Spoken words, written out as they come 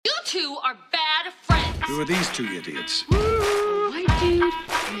two are bad friends. Who are these two idiots? A white dude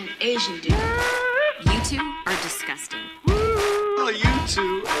and an Asian dude. You two are disgusting. Well, you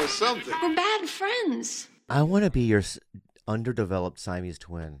two are something. We're bad friends. I want to be your underdeveloped Siamese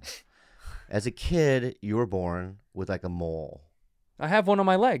twin. As a kid, you were born with like a mole. I have one on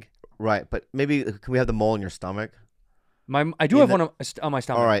my leg. Right, but maybe can we have the mole in your stomach? I do have one on my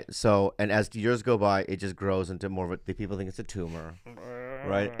stomach. All right, so, and as years go by, it just grows into more of a, the people think it's a tumor,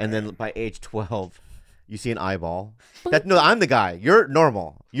 right? And then by age 12, you see an eyeball. No, I'm the guy. You're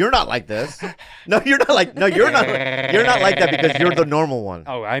normal. You're not like this. No, you're not like that because you're the normal one.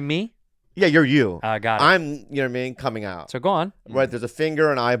 Oh, I'm me? Yeah, you're you. Got it. I'm, you know what I mean, coming out. So go on. Right, there's a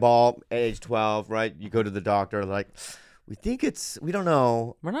finger, an eyeball, age 12, right? You go to the doctor, like, we don't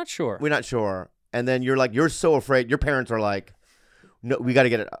know. We're not sure. We're not sure. And then you're like, you're so afraid. Your parents are like, no, we got to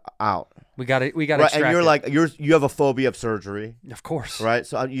get it out. We got to Right, extract and you're it. like, you have a phobia of surgery. Of course. Right?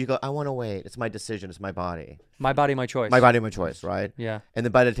 So you go, I want to wait. It's my decision. It's my body. My body, my choice. My body, my choice, right? Yeah. And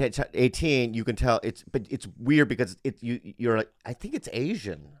then by the 18, you can tell but it's weird because you're like, I think it's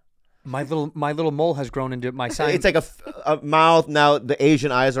Asian. My little mole has grown into my sign. It's like a mouth. Now the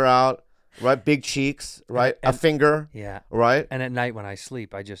Asian eyes are out, right? Big cheeks, right? A finger. Yeah. Right? And at night when I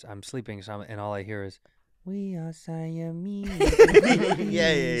sleep, I'm sleeping and all I hear is, we are Siamese.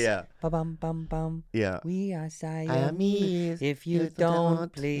 Yeah. Ba-bum, bum, bum. Yeah. We are Siamese. Siamese. If you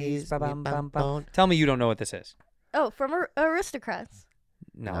don't, please. Ba-bum, bum, bum. Tell me you don't know what this is. Oh, from No. Aristocrats.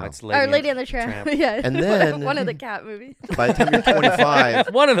 It's Lady and the Tramp. Yeah. And then one of the cat movies. by the time you're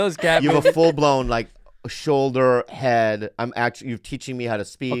 25, One of those cat you have a movies. full-blown like shoulder, head. You're teaching me how to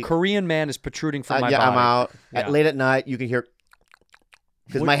speak. A Korean man is protruding from my body. I'm out. Yeah. Late at night, you can hear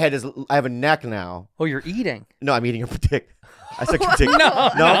because my head I have a neck now. Oh, you're eating. No, I'm eating your dick. I said your dick.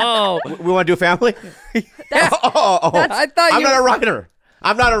 No. We want to do a family? Yeah. I thought I'm you. not a writer.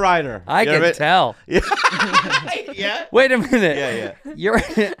 I'm not a writer. I You know can what I tell. mean? Yeah. Wait a minute.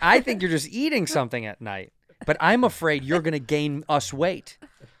 Yeah. I think you're just eating something at night, but I'm afraid you're going to gain us weight.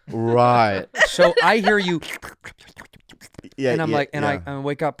 Right. So I hear you, Yeah. and I'm like, and yeah. I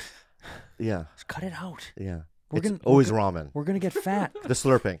wake up. Yeah. Just cut it out. Yeah. We're It's gonna- always we're ramen. We're gonna get fat. The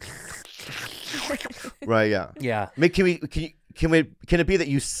slurping. Right. Yeah. Yeah. I mean, can it be that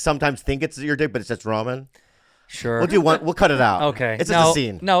you sometimes think it's your dick, but it's just ramen? Sure. We'll do one. We'll cut it out. Okay. It's no, just a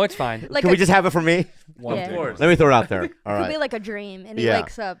scene. No, it's fine. Like Can we just have it for me? Yeah. course. Let me throw it out there. All Could be right. like a dream, and he Yeah.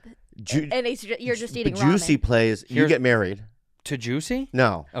 wakes up, Ju- and you're just eating But Juicy ramen. plays. You Here's- get married. To Juicy?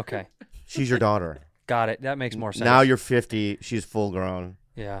 No, Okay. she's your daughter. Got it. That makes more sense. Now you're 50. She's full grown,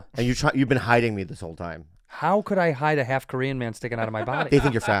 Yeah. and you've been hiding me this whole time. How could I hide a half Korean man sticking out of my body? They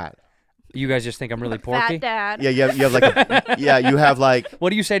think you're fat. You guys just think I'm really porky? Fat dad. Yeah, you have like you have like What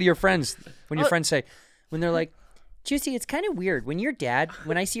do you say to your friends when your friends say, when they're like, Juicy, it's kind of weird. When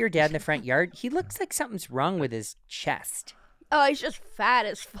I see your dad in the front yard, he looks like something's wrong with his chest. Oh, he's just fat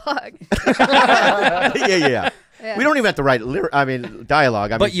as fuck. yeah. Yeah. We don't even have to write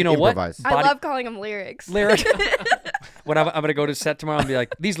dialogue. But you know what? improvise. I love calling him lyrics. Lyric. When I'm going to go to set tomorrow and be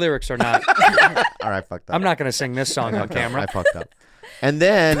like, these lyrics are not. All right, fucked up. I'm not going to sing this song on camera. I fucked up. And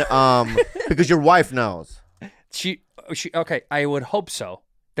then because your wife knows. She okay, I would hope so.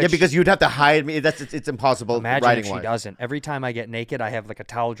 Yeah, because you'd have to hide me. It's impossible. Imagine if writing she wise. doesn't. Every time I get naked, I have like a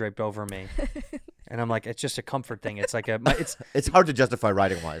towel draped over me. And I'm like, it's just a comfort thing. It's like It's hard to justify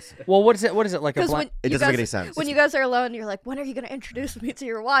writing wise. well, what is it? What is it like a Because blind? It doesn't make any sense. When you guys are alone, you're like, when are you going to introduce me to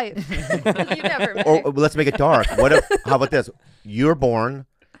your wife? You never met Or her. let's make it dark. How about this? You're born.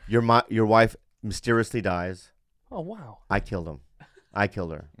 Your wife mysteriously dies. Oh wow! I killed him. I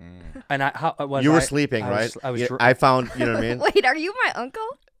killed her. And how was You were I- sleeping, I right? was, I was. Yeah, dr- I found. You know what I mean? Wait, are you my uncle?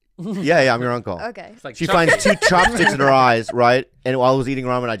 Yeah, I'm your uncle. Okay. It's like She Chuck- finds 2 chopsticks in her eyes, right? And while I was eating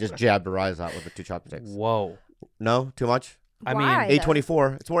ramen, I just jabbed her eyes out with the 2 chopsticks. Whoa! No, too much. I Why? mean,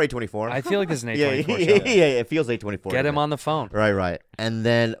 A24. It's more A24. I feel like this is an yeah, A24 yeah, show. yeah, it feels A24. Get him on the phone, Right. And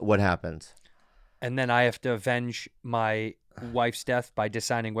then what happens? and then I have to avenge my wife's death by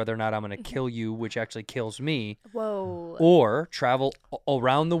deciding whether or not I'm going to kill you, which actually kills me, Whoa. or travel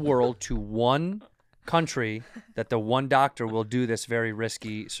around the world to one country that the one doctor will do this very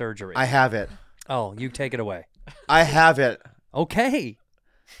risky surgery. I have it. Oh, you take it away. I have it. Okay.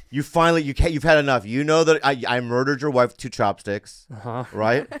 You finally, you've had enough. You know that I murdered your wife with 2 chopsticks, Uh-huh.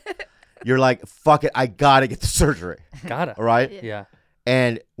 right? You're like, fuck it, I gotta get the surgery, Gotta. all right? Yeah.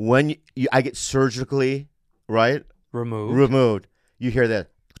 And when I get surgically, right, removed, you hear that.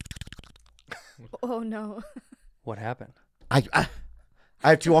 Oh, no. What happened? I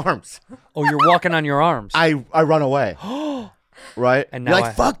have 2 arms. Oh, you're walking on your arms. I run away, right? And You're now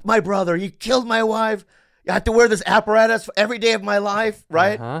like, fuck my brother. He killed my wife. I have to wear this apparatus for every day of my life,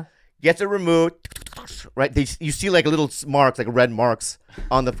 right? Uh-huh. gets it removed. Right, you see like little marks, like red marks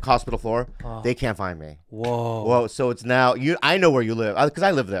on the hospital floor. They can't find me. Whoa. So it's now you. I know where you live because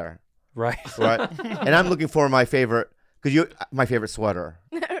I live there. Right. Right, and I'm looking for my favorite my favorite sweater.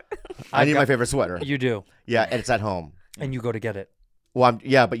 I need my favorite sweater. You do. Yeah, and it's at home. And you go to get it. Well,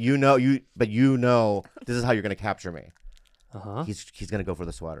 but you know this is how you're gonna capture me. Uh-huh. He's gonna go for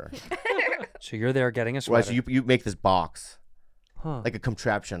the sweater. So you're there getting a sweater. Right, so you make this box, Huh. like a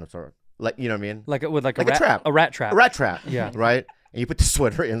contraption of sort, like you know what I mean, Like with like like a a trap, a rat trap. a rat trap. Yeah. Right, and you put the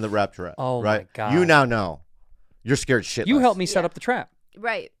sweater in the rat trap. Oh, my right? God. You now know. You're scared shitless. You helped me set up the trap.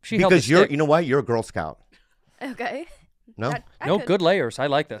 Right. She held the because you're stick. you know what? You're a Girl Scout. Okay. No, I No, could- good layers. I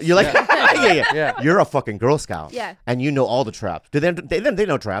like this. you're like Yeah. yeah. Yeah. You're a fucking Girl Scout. Yeah. and you know all the traps. Do they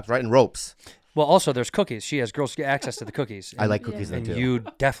know traps, right? And ropes. Well, also there's cookies. She has girls access to the cookies. I like cookies And though too. you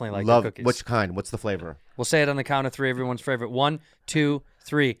definitely like Love the cookies. which kind? What's the flavor? We'll say it on the count of three. Everyone's favorite. 1, 2,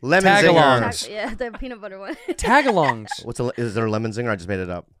 3. Lemon Tagalongs. zingers. Yeah, the peanut butter one. Tagalongs. Is there a lemon zinger? I just made it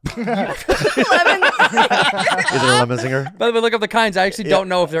up. Lemon. Is there a lemon zinger? By the way, look up the kinds. I actually don't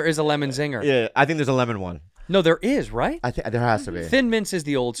know if there is a lemon zinger. Yeah, I think there's a lemon one. No, there is, right? I think there has to be. Thin Mints is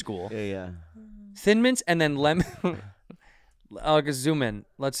the old school. Yeah. Thin Mints and then lemon. I'll just zoom in.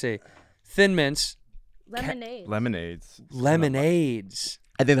 Let's see. Thin Mints, Lemonade. Lemonades. lemonades.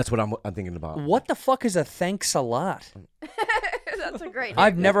 I think that's what I'm thinking about. What the fuck is a thanks a lot? That's a great.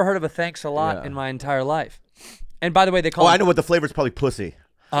 I've never heard of a thanks a lot Yeah. in my entire life. And by the way, they call Oh, it. I know what the flavor is. Probably pussy.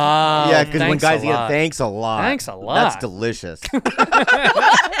 Yeah, Because when guys get thanks a lot. Thanks a lot. That's delicious.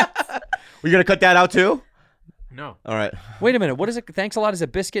 We're gonna cut that out too. No. All right. Wait a minute. What is it? Thanks a lot is a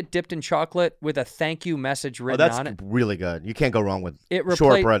biscuit dipped in chocolate with a thank you message Oh, written that's on it. really good. You can't go wrong with It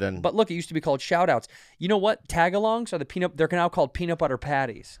shortbread and. But look, it used to be called shout outs. You know what? Tagalongs are the peanut. They're now called peanut butter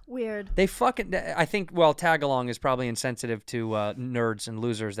patties. Weird. They fucking. I think. Well, tagalong is probably insensitive to nerds and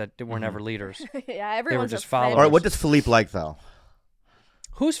losers that were Mm-hmm. never leaders. Yeah, everyone's just a followers. All right. What does Philippe like though?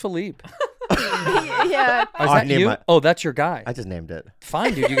 Who's Philippe? Yeah. Oh, is I that named you? my- Oh, that's your guy. I just named it.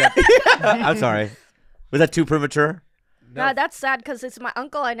 Fine, dude. You got. I'm sorry. Was that too premature? Nah, that's sad because it's my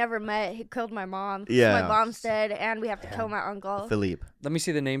uncle I never met. He killed my mom. So Yeah. my mom's dead, and we have to kill my uncle. Philippe. Let me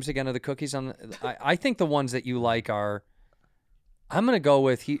see the names again of the cookies on. I think the ones that you like are. I'm gonna go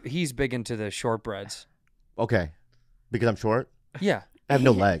with he's big into the shortbreads. Okay. Because I'm short. Yeah, I have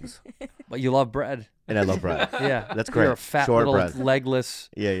no legs, but you love bread. and I love bread. Yeah, That's great. You're a fat Shortbread. little legless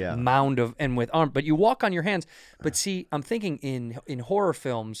Yeah. mound of and with arm, but you walk on your hands. But see, I'm thinking in horror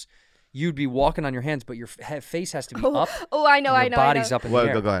films, you'd be walking on your hands, but your face has to be up. Oh, I know, and I your know. body's I know. up in Well, the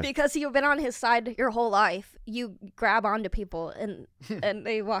air. go ahead. Because you've been on his side your whole life. You grab onto people and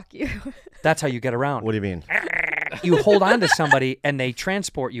they walk you. That's how you get around. What do you mean? You hold on to somebody and they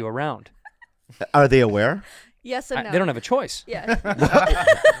transport you around. Are they aware? Yes and no. They don't have a choice. Yeah.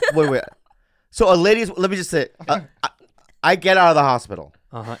 Wait. So a lady's. Let me just say. I get out of the hospital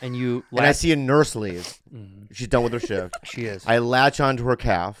And you. and I see a nurse leave. She's done with her shift. She is. I latch onto her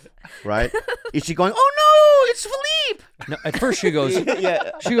calf. Right? Is she going? Oh no! It's Philippe. No, at first she goes.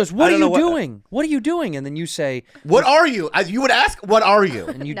 Yeah. She goes. What I are don't you know what- doing? What are you doing? And then you say. What are you? You would ask. What are you?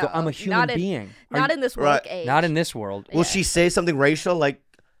 And you No, go. I'm a human not in- being. Are Not you- in this Right. woke age. Not in this world. Will she say something racial like?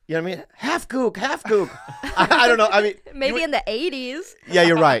 You know what I mean? Half gook, half gook. I don't know. I mean, Maybe in the 80s. yeah,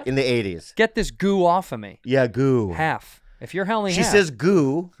 you're right. In the 80s. Get this goo off of me. Yeah, goo. Half. If you're howling She half. says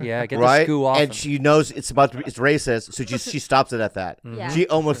goo. Yeah, get right? this goo off. And of me. she knows it's it's racist, so she stops it at that. Yeah. She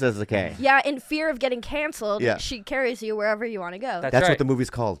almost says the K. Yeah, in fear of getting canceled, Yeah. she carries you wherever you want to go. That's That's right. what the movie's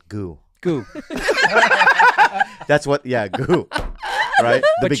called. Goo. Goo. That's what. Yeah, goo. Right.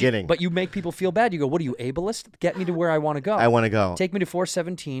 The beginning. But you make people feel bad. You go, what are you, ableist? Get me to where I want to go. I want to go. Take me to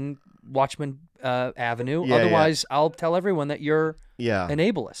 417 Watchman Avenue. Yeah, Otherwise, I'll tell everyone that you're Yeah. an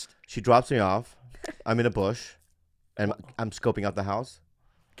ableist. She drops me off. I'm in a bush, and I'm scoping out the house.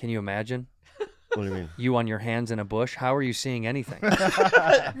 Can you imagine? What do you mean? You on your hands in a bush? How are you seeing anything?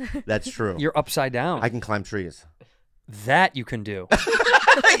 That's true. You're upside down. I can climb trees. That you can do.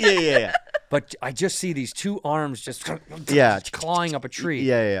 yeah. But I just see these two arms just Yeah. clawing up a tree,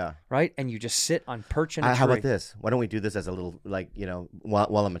 Yeah. right? And you just sit on perch in a tree. How about this? Why don't we do this as a little, like,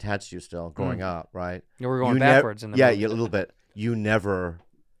 while I'm attached to you still, growing up, right? Yeah, we're going You backwards in the Yeah, movie. a little bit. You never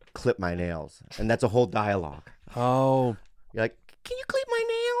clip my nails. And that's a whole dialogue. Oh, You're like, can you clip my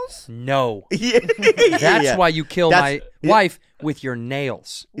nails? no. Yeah. That's Yeah. why you kill That's- my wife with your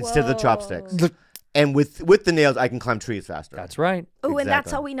nails. Instead of the chopsticks. Whoa. And with the nails, I can climb trees faster. That's right. Oh, and that's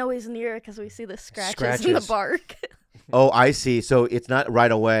Exactly. how we know he's near because we see the scratches in the Scratches. bark. Oh, I see. So it's not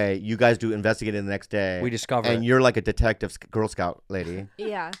right away. You guys do investigating the next day. We discover and it. you're like a detective Girl Scout lady.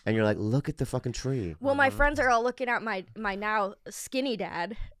 Yeah. And you're like, look at the fucking tree. Well, my friends are all looking at my now skinny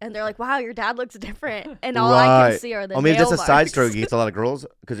dad, and they're like, "Wow, your dad looks different." And all I can see are the maybe nail that's a side marks. story. He gets a lot of girls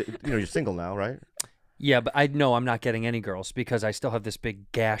because you're single now, right? Yeah, but I know I'm not getting any girls because I still have this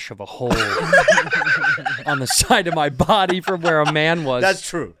big gash of a hole on the side of my body from where a man was. That's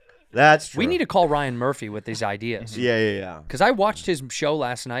true. That's true. We need to call Ryan Murphy with these ideas. Yeah. Because I watched his show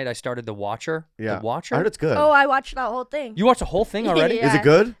last night. I started The Watcher. Yeah. The Watcher? I heard it's good. Oh, I watched that whole thing. You watched the whole thing already? Yeah. Is it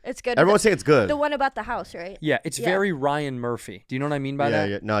good? It's good. Everyone's saying it's good. The one about the house, right? Yeah, it's Yeah. very Ryan Murphy. Do you know what I mean by that?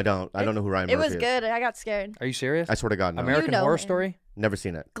 Yeah. No, I don't. I don't know who Ryan It Murphy was is. good. I got scared. Are you serious? I swear to God, no. American You know Horror him. Story? Never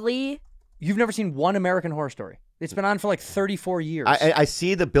seen it. Glee. You've never seen one American Horror Story? It's been on for like 34 years. I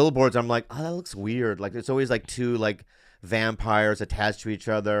see the billboards. I'm like, oh, that looks weird. Like it's always like two like vampires attached to each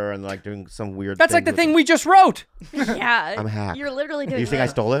other and like doing some weird. That's like the with thing we just wrote. Yeah. I'm hacked. You're literally doing You think I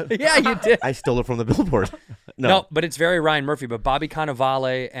that. stole it? Yeah, you did. I stole it from the billboard. No, but it's very Ryan Murphy. But Bobby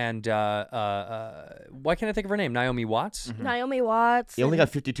Cannavale and why can't I think of her name? Naomi Watts. Naomi Watts. You only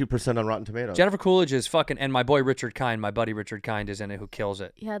and- got 52% on Rotten Tomatoes. Jennifer Coolidge is fucking, and my boy Richard Kind, my buddy Richard Kind is in it, who kills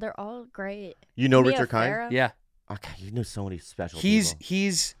it. Yeah, they're all great. You know Mia Richard Kind? Farah. Yeah, Okay, you know so many special he's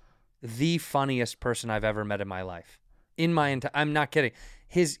people. the funniest person I've ever met in my life. In my entire, I'm not kidding.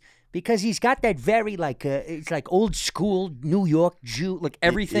 Because he's got that very like it's like old school New York Jew, like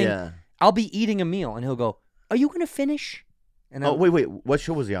everything. Yeah. I'll be eating a meal and he'll go, "Are you gonna finish?" And Oh, wait. What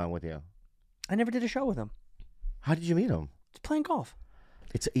show was he on with you? I never did a show with him. How did you meet him? It's playing golf.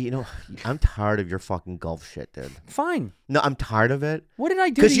 It's, I'm tired of your fucking golf shit, dude. Fine. No, I'm tired of it. What did I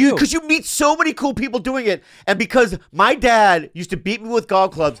do to you? Because you meet so many cool people doing it, and because my dad used to beat me with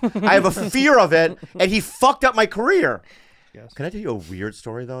golf clubs, I have a fear of it, and he fucked up my career. Yes. Can I tell you a weird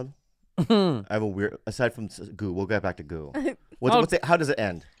story though? I have a weird. Aside from Goo, we'll get back to Goo. How does it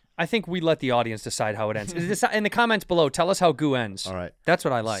end? I think we let the audience decide how it ends. In the comments below, tell us how Goo ends. All right. That's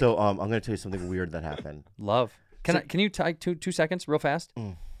what I like. So I'm going to tell you something weird that happened. Love. Can you take 2 seconds real fast?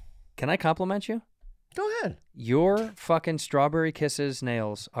 Can I compliment you? Go ahead. Your fucking Strawberry Kisses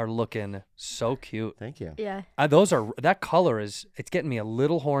nails are looking so cute. Thank you. Yeah. That color it's getting me a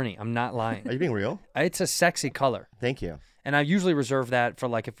little horny. I'm not lying. Are you being real? It's a sexy color. Thank you. And I usually reserve that for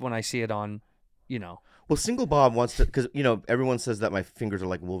like when I see it on, Well, Single Bob wants to, because everyone says that my fingers are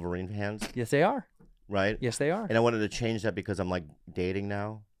like Wolverine hands, Yes, they are. right? Yes, they are. And I wanted to change that because I'm like dating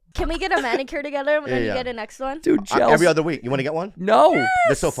now. Can we get a manicure together and then Yeah. you get a next one? Dude, Every other week. You want to get one? No.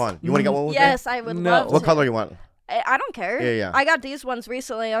 They're so fun. You want to get one with Yes, I would No. love me? to. What color you want? I don't care. Yeah. I got these ones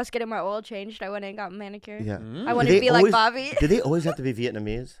recently. I was getting my oil changed. I went and got manicured. Yeah. I wanted to be like Bobby. Do they always have to be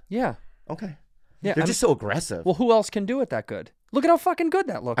Vietnamese? Yeah. Okay. Yeah. They're just so aggressive. Well, who else can do it that good? Look at how fucking good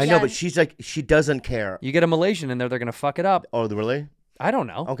that looks. I know, Yeah. but she's like, she doesn't care. You get a Malaysian in there, they're going to fuck it up. Oh, really? I don't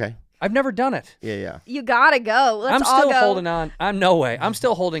know. Okay. I've never done it. Yeah. You gotta go. Let's I'm all still go. holding on. No way. I'm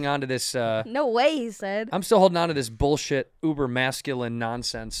still holding on to this. No way, he said. I'm still holding on to this bullshit uber masculine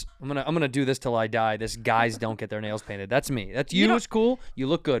nonsense. I'm gonna do this till I die. This guys don't get their nails painted. That's me. That's you. It's cool. You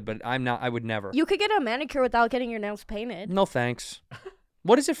look good, but I'm not. I would never. You could get a manicure without getting your nails painted. No thanks.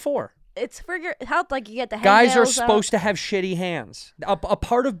 What is it for? It's for your health. Like you get the Guys are hangnails out. supposed to have shitty hands. A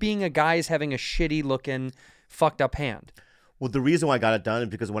part of being a guy is having a shitty looking, fucked up hand. Well, the reason why I got it done is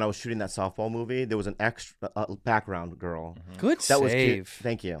because when I was shooting that softball movie, there was an extra background girl. Good That was cute. save.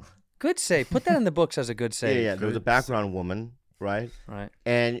 Thank you. Good save. Put that in the books as a good save. Yeah. There was a background woman, right? Right.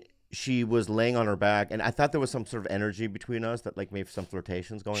 And she was laying on her back, and I thought there was some sort of energy between us that like maybe some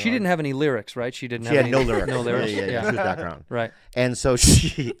flirtations going on. She didn't have any lyrics, right? She didn't She have had any no lyrics. No lyrics. Yeah. She was background. Right. And so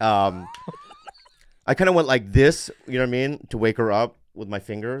she, I kind of went like this, you know what I mean, to wake her up with my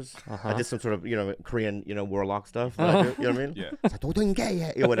fingers. I did some sort of, Korean, warlock stuff. That I do, you know what I mean? Yeah. It's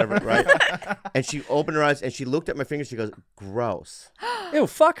like, whatever, right? And she opened her eyes and she looked at my fingers. She goes, gross. Ew,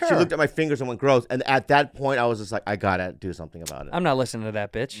 fuck her. She looked at my fingers and went, gross. And at that point, I was just like, I gotta do something about it. I'm not listening to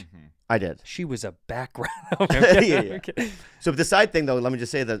that bitch. I did. She was a background. Yeah. So the side thing, though, let me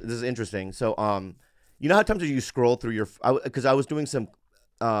just say that this is interesting. So, you know how times you scroll through your, because I was doing some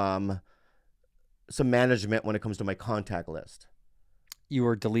management when it comes to my contact list. You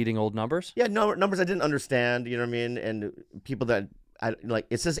were deleting old numbers? Yeah, numbers I didn't understand, you know what I mean? And people that,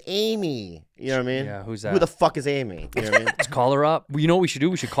 it says Amy, you know what I mean? Yeah, who's Who that? the fuck is Amy? You know what I mean? Let's call her up. You know what we should do?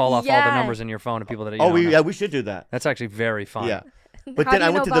 We should call off all the Yeah. numbers in your phone to people that you Oh, don't know. we should do that. That's actually very fun. Yeah. But How then do I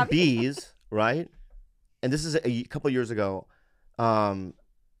you went know to the Bobby? bees, right? And this is a couple years ago.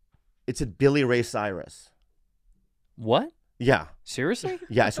 It said Billy Ray Cyrus. What? Yeah. Seriously?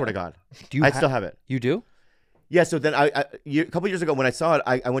 Yeah, I swear to God. Do you I still have it. You do? Yeah, so then a couple years ago when I saw it,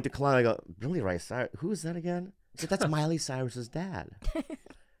 I went to Kalana. I go, Billy Ray Cyrus? Who is that again? said, that's Miley Cyrus's dad.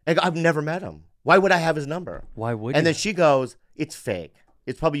 I go, I've never met him. Why would I have his number? Why would And you? then she goes, it's fake.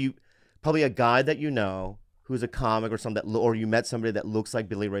 It's probably a guy that you know who's a comic or something, or you met somebody that looks like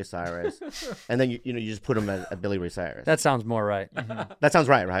Billy Ray Cyrus, and then you just put him at Billy Ray Cyrus. That sounds more right. That sounds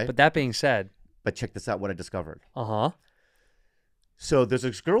right? But that being said, But check this out, what I discovered. uh-huh. So there's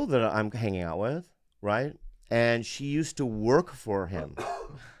this girl that I'm hanging out with, right? And she used to work for him.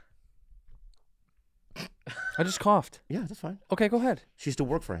 I just coughed. Yeah, that's fine. Okay, go ahead. She used to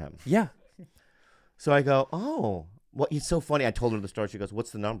work for him. Yeah. So I go, oh, well, it's so funny. I told her the story. She goes,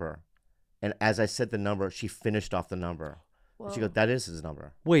 what's the number? And as I said the number, she finished off the number. And she goes, that is his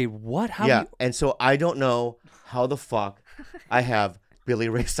number. Wait, what? How Yeah, do you... and so I don't know how the fuck I have Billy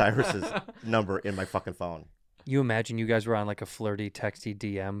Ray Cyrus's number in my fucking phone. You imagine you guys were on like a flirty, texty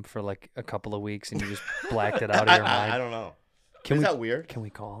DM for like a couple of weeks and you just blacked it out of your mind. I don't know. Can Is we, that weird? Can we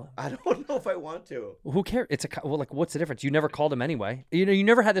call him? I don't know if I want to. Who cares? It's well, like, what's the difference? You never called him anyway. You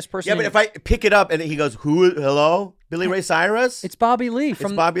never had this person. Yeah, but if I pick it up and he goes, hello? Billy Ray Cyrus? It's Bobby Lee It's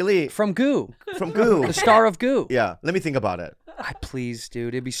from Bobby Lee. from Goo, From Goo. the star of Goo. Yeah, let me think about it. Please,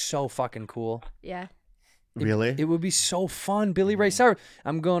 dude, it'd be so fucking cool. Yeah. Really? It would be so fun, Billy Ray Cyrus.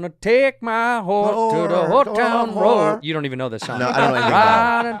 I'm gonna take my horse to the Whore, Hotel Town whore. Road. You don't even know this song. No, I don't know anything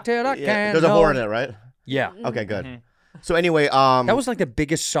about Ride until I Yeah, can't. there's a no- whore in it, right? Yeah, Okay, good. So anyway, that was like the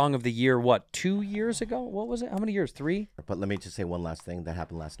biggest song of the year. What, 2 years ago? What was it? How many years? 3? But let me just say one last thing that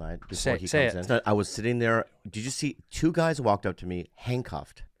happened last night before Say- he say comes it. in. So I was sitting there. Did you see 2 guys walked up to me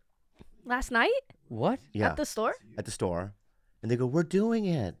handcuffed? Last night What? Yeah, at the store? at the store, and they go, "We're doing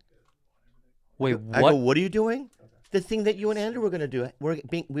it." Wait, I what? go, "What are you doing?" The thing that you and Andrew were gonna do.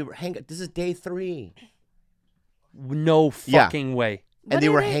 We were This is day 3, No Yeah. fucking way. and What they did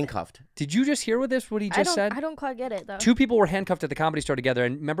were they- handcuffed. Did you just hear what he just said? I don't quite get it though. 2 people were handcuffed at the Comedy Store together,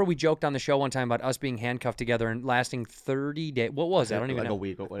 and remember we joked on the show one time about us being handcuffed together and lasting 30 days. What was it? I don't even Like know. a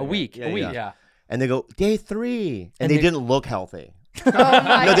week. Or A whatever. week. Yeah, a week. yeah. And they go day 3, and they they- didn't look healthy. Oh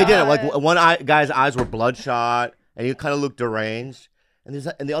my No, they didn't. God. Like guy's eyes were bloodshot, and he kind of looked deranged. And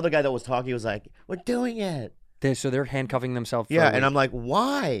the other guy that was talking was like, "We're doing it." So they're handcuffing themselves. For Yeah, a and week. I'm like,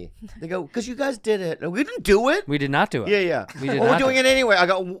 "Why?" They go, "Because you guys did it." No, we didn't do it. We did not do it. Yeah. We did Well, we're not doing do it anyway. I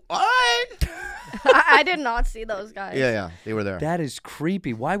go, "What?" I did not see those guys. Yeah, they were there. That is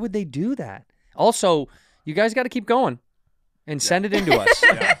creepy. Why would they do that? Also, you guys got to keep going and send it into us.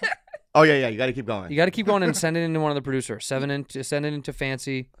 Oh yeah, you got to keep going. You got to keep going and send it into one of the producers. Send it into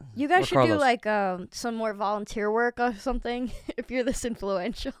Fancy. You guys Or should do Carlos. like some more volunteer work or something if you're this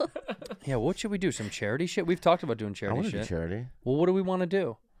influential. Yeah, what should we do? Some charity shit? We've talked about doing I charity want to do shit. charity. Well, what do we want to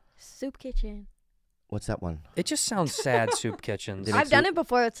do? Soup kitchen. What's that one? It just sounds sad, soup kitchens. They make I've done soup? it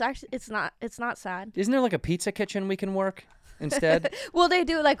before. It's not sad. Isn't there like a pizza kitchen we can work instead? Well, they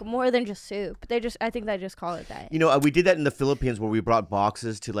do like more than just soup. I think they just call it that. You know, we did that in the Philippines where we brought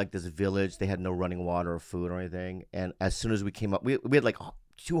boxes to like this village. They had no running water or food or anything. And as soon as we came up, we had like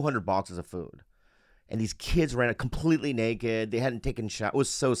 200 boxes of food. And these kids ran completely naked. They hadn't taken showers. It was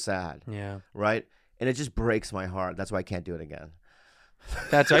so sad, Yeah. right? And it just breaks my heart. That's why I can't do it again.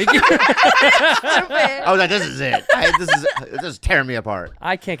 That's right. I was like, this is it. This is tearing me apart.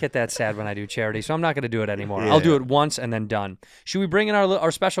 I can't get that sad when I do charity, so I'm not going to do it anymore. Yeah. I'll do it once and then done. Should we bring in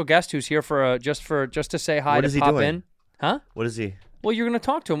our special guest who's here for just to say hi What to is he pop doing? in? Huh? What is he? Well, you're going to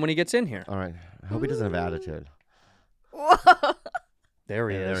talk to him when he gets in here. All right. I hope he doesn't have attitude. There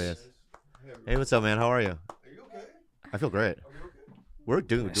he Yeah, is. there he is. Hey, what's up, man? How are you? Are you okay? I feel great. We're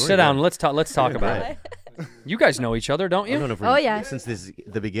doing Sit down. good. Let's talk. Let's talk about Right. it. You guys know each other, don't I've you? known him for Oh, yeah. since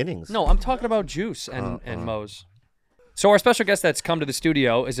the beginnings. No, I'm talking about Juice and Mose. So our special guest that's come to the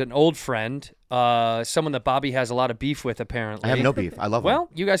studio is an old friend, someone that Bobby has a lot of beef with, apparently. I have no beef. I love him. Well,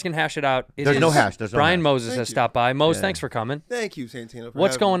 you guys can hash it out. It There's no is- hash. There's no Brian hash. Moses has stopped by. Mose, thanks for coming. Thank you, Santino. For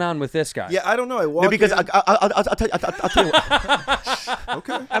What's having going me. on with this guy? Yeah, I don't know. I walked No, because in. I'll tell you. I'll tell you what.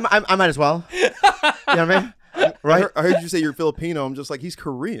 Okay. I might as well. You know what I mean? Right? I heard you say you're Filipino. I'm just like, he's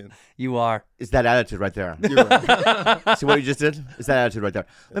Korean. You are. It's that attitude right there. You're right. See what you just did? It's that attitude right there.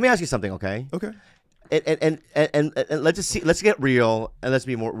 Let me ask you something, okay? Okay. And let's just see. Let's get real, and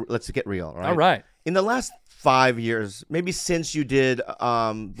let's get real. All right. All right. In the last 5 years, maybe since you did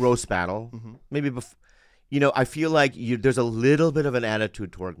roast battle, maybe before. You know, I feel like there's a little bit of an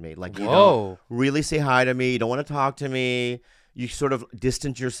attitude toward me. Like you Whoa. don't really say hi to me. You don't want to talk to me. You sort of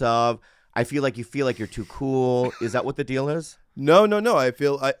distance yourself. I feel like you're too cool. Is that what the deal is? No.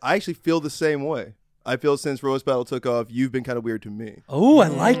 I actually feel the same way. I feel since Roast Battle took off, you've been kind of weird to me. Oh, I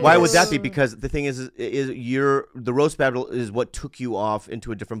like Why this. would that be? Because the thing is the roast battle is what took you off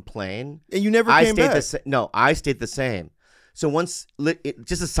into a different plane. And you never I came stayed back. the same. No, I stayed the same. So once,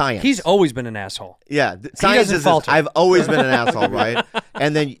 just a science. He's always been an asshole. Yeah, science doesn't is falter. I've always been an asshole, right?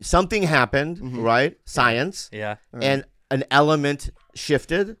 And then something happened, right? Science. Yeah. And an element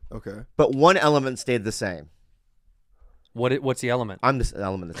shifted, Okay. but one element stayed the same. What's the element? I'm the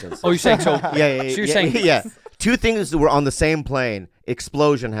element that stayed the same. Oh, you're saying so? Yeah. So you're saying yeah. Two things were on the same plane.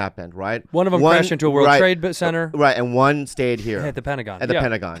 Explosion happened, right? one of them crashed into a World Trade Center. Right, and one stayed here. At the Pentagon. At the Yeah.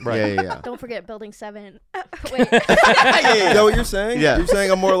 Pentagon. Right. Yeah. Don't forget Building 7. Wait. Is that what you're saying? Yeah. You're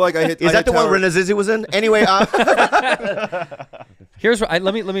saying I'm more like I hit. Is I that hit the one tower- Renazizi was in? Anyway, Here's what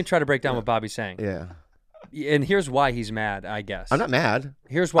let me try to break down what Bobby's saying. yeah. And here's why he's mad, I guess. I'm not mad.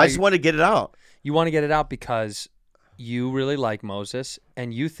 Here's why I just want to get it out. you want to get it out because you really like Moses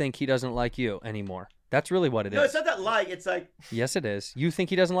and you think he doesn't like you anymore. That's really what it is. not that like. It's like. Yes, it is. You think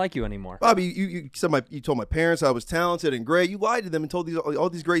he doesn't like you anymore. Bobby, you said you told my parents I was talented and great. You lied to them and told all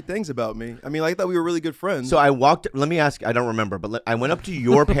these great things about me. I mean, I thought we were really good friends. So I walked. Let me ask. I don't remember, but I went up to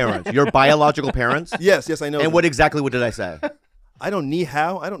your parents, your biological parents. yes, I know. And them. what did I say? I don't need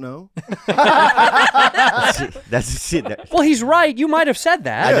how. I don't know. That's shit. Well, he's right. You might have said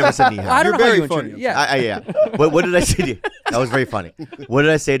that. I never said ni hao. I don't You're know how very you funny. introduced- Yeah. Yeah. What did I say to you? That was very funny. What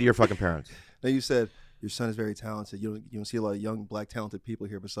did I say to your fucking parents? Now you said your son is very talented. You don't see a lot of young black talented people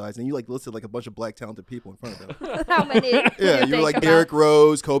here besides, and you like listed like a bunch of black talented people in front of them. How many? Yeah, you were like Derrick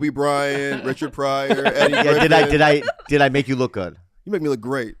Rose, Kobe Bryant, Richard Pryor, Eddie Yeah. Griffin. Did I make you look good? You make me look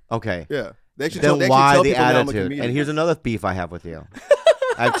great. Okay. Yeah. They actually Then they actually why tell the people now I'm a attitude? comedian. And here's another beef I have with you.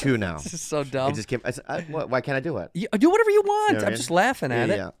 I have two now. This is so dumb. It just came. Why can't I do it? You, do whatever you want. You know what I I'm mean? just laughing at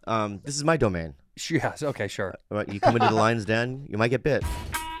it. Yeah. This is my domain. Yes. Okay. Sure. Right, you come into the Lion's Den, you might get bit.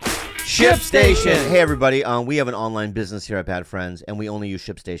 ShipStation. Hey everybody, we have an online business here at Bad Friends, and we only use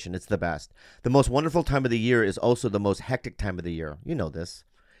ShipStation. It's the best. The most wonderful time of the year is also the most hectic time of the year. You know this.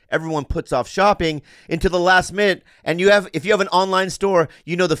 Everyone puts off shopping until the last minute, and if you have an online store,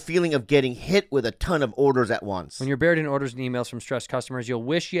 you know the feeling of getting hit with a ton of orders at once. When you're buried in orders and emails from stressed customers, you'll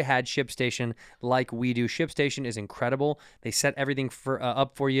wish you had ShipStation like we do. ShipStation is incredible. They set everything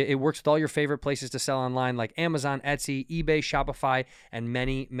up for you. It works with all your favorite places to sell online like Amazon, Etsy, eBay, Shopify, and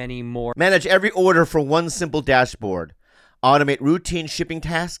many, many more. Manage every order from one simple dashboard. Automate routine shipping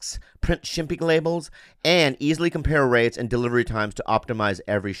tasks, print shipping labels, and easily compare rates and delivery times to optimize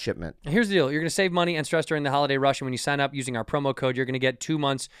every shipment. Here's the deal. You're going to save money and stress during the holiday rush, and when you sign up using our promo code, you're going to get 2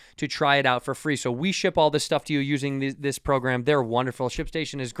 months to try it out for free. So we ship all this stuff to you using this program. They're wonderful.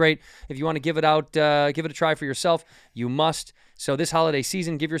 ShipStation is great. If you want to give it a try for yourself, you must. So this holiday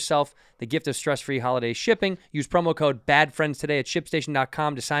season, give yourself the gift of stress-free holiday shipping. Use promo code BADFRIENDS today at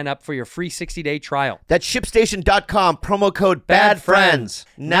ShipStation.com to sign up for your free 60-day trial. That's ShipStation.com, promo code BADFRIENDS.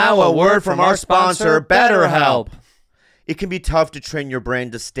 Now a word from our sponsor, BetterHelp. It can be tough to train your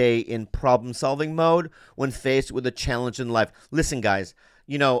brain to stay in problem-solving mode when faced with a challenge in life. Listen, guys,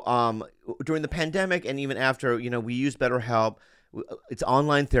 during the pandemic and even after, we use BetterHelp. It's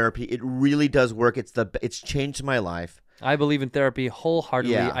online therapy. It really does work. It's changed my life. I believe in therapy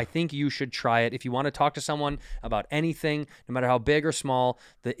wholeheartedly. Yeah. I think you should try it. If you want to talk to someone about anything, no matter how big or small,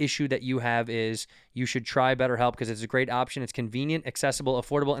 the issue that you have is you should try BetterHelp because it's a great option. It's convenient, accessible,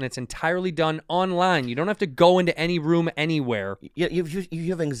 affordable, and it's entirely done online. You don't have to go into any room anywhere. You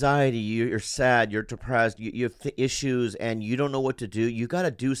have anxiety, you're sad, you're depressed, you have issues, and you don't know what to do. You got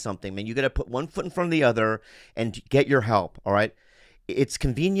to do something, man. You got to put one foot in front of the other and get your help, all right? It's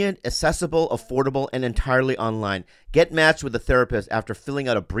convenient, accessible, affordable, and entirely online. Get matched with a therapist after filling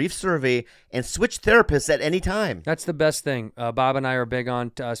out a brief survey and switch therapists at any time. That's the best thing. Bob and I are big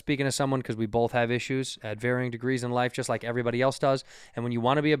on speaking to someone because we both have issues at varying degrees in life, just like everybody else does. And when you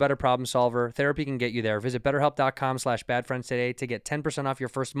want to be a better problem solver, therapy can get you there. Visit BetterHelp.com/BadFriends today to get 10% off your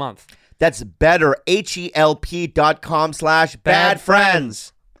first month. That's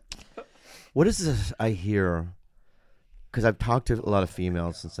BetterHelp.com/BadFriends. What is this I hear? Because I've talked to a lot of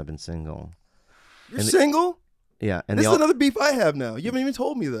females since I've been single. You're single? Yeah. And This is another beef I have now. You haven't even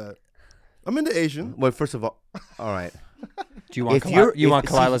told me that. I'm into Asian. Well, first of all right. Do you want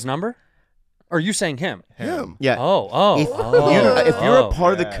Kalila's number? Or are you saying him? Him. Yeah. If you're a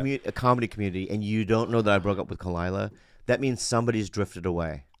part of the comedy community and you don't know that I broke up with Kalila, that means somebody's drifted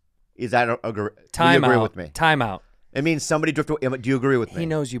away. Is that do you agree with me? Time out. It means somebody drifted away. Do you agree with me? He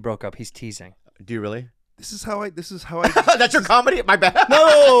knows you broke up. He's teasing. Do you really? This is how I. That's your comedy? My bad.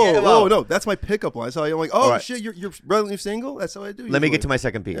 No. That's my pickup line. So I'm like, right. shit, you're relatively single. That's how I do. Let me get to my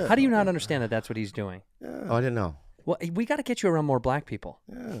second piece. How do you not understand that that's what he's doing? Oh, I didn't know. Well, we got to get you around more black people.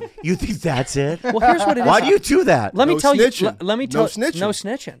 Yeah. You think that's it? Well, here's what it is. Why do you do that? Let me tell you. snitching. Let me tell No snitching. No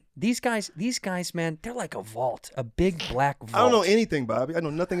snitching. These guys, man, they're like a vault, a big black vault. I don't know anything, Bobby. I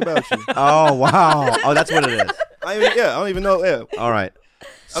know nothing about you. Oh, wow. Oh, that's what it is. I don't even know. Yeah. All right.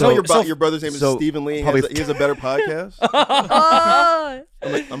 I know your brother's name is so Stephen Lee. probably- He has a better podcast. Oh.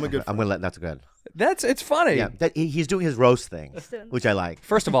 I'm a good. I'm gonna let. That's good. It's funny. Yeah, he's doing his roast thing, which I like.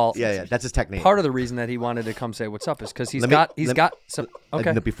 First of all, Yeah, that's his technique. part of the reason that he wanted to come say what's up is because he's Let me- got some.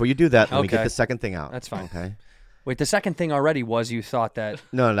 Okay, No, before you do that, let me get Okay. the second thing out. That's fine. Okay. wait. The second thing already was you thought that.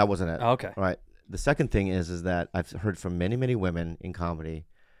 No, that wasn't it. Okay. All right. The second thing is that I've heard from many, many women in comedy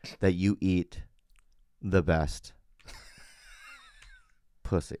that you eat the best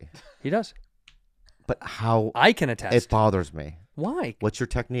pussy. He does. But how I can attest. it bothers me. Why? What's your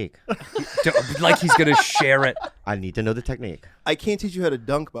technique? Like he's gonna share it, I need to know the technique. I can't teach you how to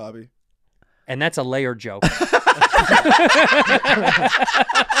dunk, Bobby. and that's a layer joke.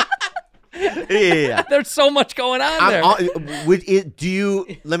 Yeah. There's so much going on there.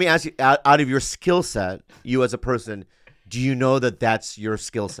 Let me ask you, out of your skill set, you as a person, do you know that that's your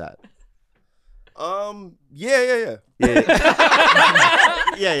skill set? Yeah.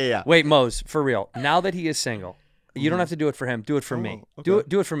 Yeah. Wait, Mose, for real. Now that he is single, you don't have to do it for him. Do it for me. okay.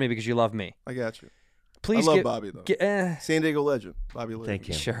 Do it for me because you love me. I got you. Please. I love Bobby though. San San Diego legend, Bobby Lee. Thank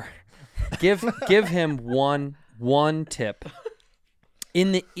you. Sure. Give him one tip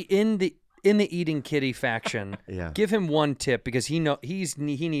in the eating kitty faction. Yeah. Give him one tip because he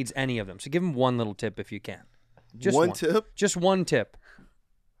needs any of them. So give him one little tip if you can. Just One tip? Just one tip.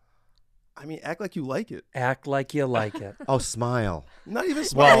 I mean, act like you like it. Act like you like it. Oh, smile. Not even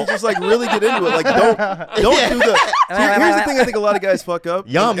smile. Just like really get into it. Like don't do the. Here's the thing. I think a lot of guys fuck up.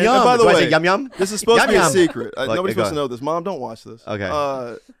 Yum, And yum. by the Do I way, say yum, yum? This is supposed Yum, to be a yum. secret. Like, Nobody's go supposed to on. know this. Mom, don't watch this.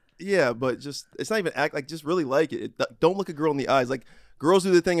 Okay. Yeah, but just it's not even act like just really like it. Don't look a girl in the eyes. Like girls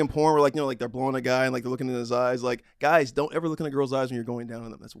do the thing in porn where like like they're blowing a guy and like they're looking in his eyes. Like guys, don't ever look in a girl's eyes when you're going down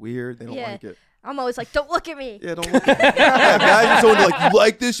on them. That's weird. They don't Yeah. like it. I'm always like, don't look at me. Yeah, don't look at me. Yeah, guys are so into, like you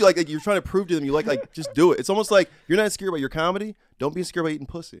like this. You like you're trying to prove to them you like just do it. It's almost like you're not insecure about your comedy. Don't be insecure about eating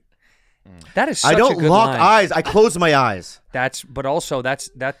pussy. That is such I don't a good lock line. eyes. I close my eyes. But also that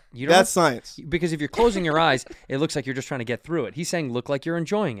you don't. That's science. Because if you're closing your eyes, it looks like you're just trying to get through it. He's saying look like you're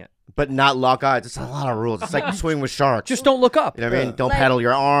enjoying it. But not lock eyes. It's a lot of rules. It's like swimming with sharks. Just don't look up. You know what I mean? Don't Like- paddle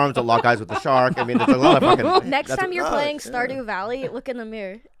your arms. Don't lock eyes with the shark. I mean, there's a lot of fucking. Next that's- time you're playing yeah. Stardew Valley, look in the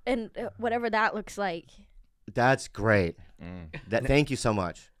mirror and whatever that looks like. That's great. Thank you so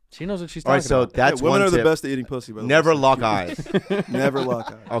much. She knows what she's All talking right, so about. that's women one are the tip. best at eating pussy. By the way. Never lock eyes. Never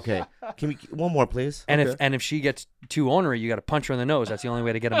lock eyes. Okay. Can we one more, please? And Okay. if she gets too ornery, you got to punch her in the nose. That's the only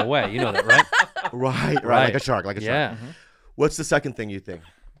way to get him away. You know that, right? Right. Right. Like a shark. Like a Yeah. shark. What's the second thing you think?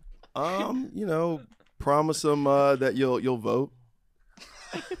 Promise them that you'll vote.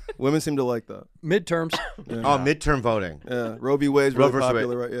 Women seem to like that. Midterms. Oh, midterm voting. Yeah, Roe v. Wade's Roe really versus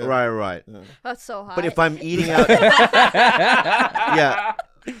popular, Wade. right? Yeah. Right. That's so hot. But if I'm eating out, yeah.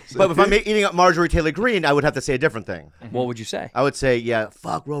 But if I'm eating out Marjorie Taylor Greene, I would have to say a different thing. What would you say? I would say, yeah,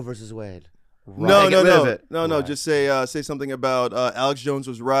 fuck Roe versus Wade. No, Get rid of it. no. Right. Just say something about Alex Jones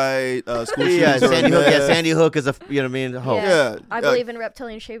was right. School Yeah, shootings are a Sandy Hook. Yeah, myth. Sandy Hook is a, you know what I mean? Hope. Yeah. I believe in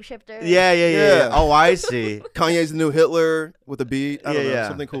reptilian shapeshifters. Yeah. Oh, I see. Kanye's the new Hitler with a beat. I don't know, Yeah.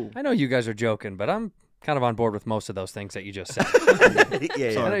 something cool. I know you guys are joking, but I'm kind of on board with most of those things that you just said.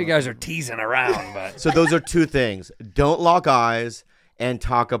 Yeah. I know you guys are teasing around, but So those are two things. Don't lock eyes and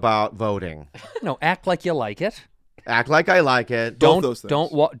talk about voting. no, act like you like it. Act like I like it. Both those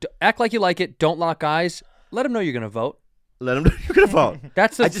things. Act like you like it. Don't lock eyes. Let them know you're going to vote. Let them know you're going to vote.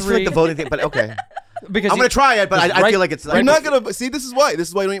 That's the I just feel like the voting thing, but okay. because I'm going to try it, but I right- feel like it's... You're not gonna see. This is why. This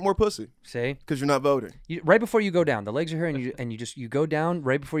is why you don't eat more pussy See, because you're not voting. right before you go down, the legs are here, and you go down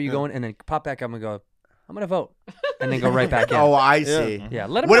right before you go in, and then pop back up and go, I'm going to vote, and then go right back in. Oh, I see. Yeah,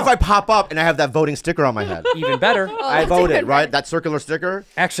 let them What know. if I pop up and I have that voting sticker on my head? Even better. I voted, right? That circular sticker?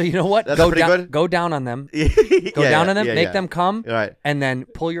 Actually, you know what? That's Go pretty down. good? Go down on them. Go Go down on them. Make them come. Right. And then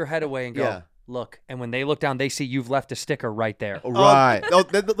pull your head away and go. Yeah. Look. And when they look down, they see you've left a sticker right there. Right.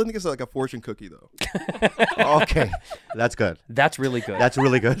 Let me get like a fortune cookie though. Okay. That's good. That's really good. That's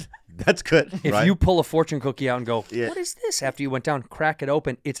really good. That's good. if right? you pull a fortune cookie out and go, Yeah. what is this? After you went down, crack it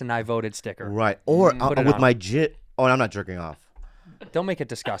open. It's an I voted sticker. Right. Or Put it with on. my jit. Oh, and I'm not jerking off. Don't make it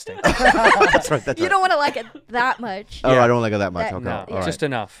disgusting. That's right. That's You right. don't want to like it that much. Oh, I don't like it that much. That- Okay. No, All right. just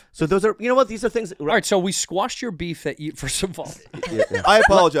enough. So those are, you know what? These are things. All right, so we squashed your beef that you, first of all. I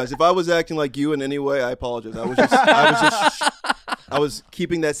apologize if I was acting like you in any way. I apologize. I was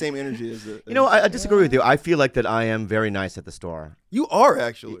keeping that same energy as the. You know, I disagree with you. I feel like that I am very nice at the store. You are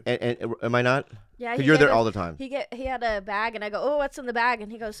actually. And am I not? Yeah, 'Cause he you're there gave all us- the time. He had a bag, and I go, "Oh, what's in the bag?"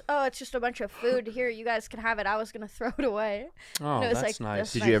 And he goes, "Oh, it's just a bunch of food. Here, you guys can have it. I was gonna throw it away." Oh, And it was that's like,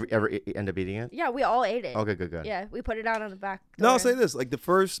 nice. Did you ever end up eating it? Yeah, we all ate it. Okay, good. Yeah, we put it out on the back. No, I'll door. say this: like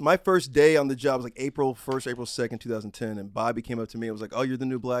my first day on the job was like April 1st, April 2nd, 2010, and Bobby came up to me and was like, "Oh, you're the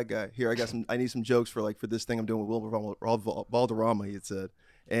new black guy. Here, I need some jokes for this thing I'm doing with Will Valderrama." He had said,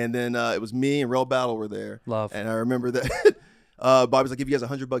 and then it was me and Rel Battle were there. Love. And I remember that Bobby was like, "Give you guys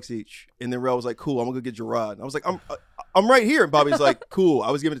 $100 each," and then Rel was like, "Cool, I'm gonna go get Gerard." And I was like, I'm right here. And Bobby's like, "Cool,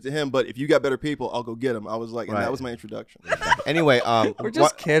 I was giving it to him, but if you got better people, I'll go get them." I was like, and Right. that was my introduction. Anyway, We're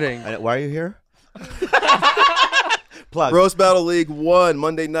just kidding. Why are you here? Plug. Roast Battle League 1,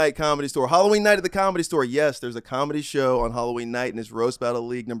 Monday night Comedy Store. Halloween night at the Comedy Store. Yes, there's a comedy show on Halloween night, and it's Roast Battle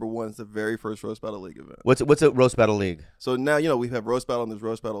League #1. It's the very first Roast Battle League event. What's a roast battle league? So now, we have Roast Battle, and there's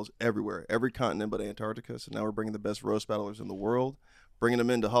Roast Battles everywhere, every continent but Antarctica. So now we're bringing the best roast battlers in the world, bringing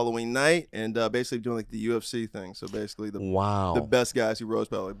them into Halloween night, and basically doing like the UFC thing. So basically Wow. the best guys who roast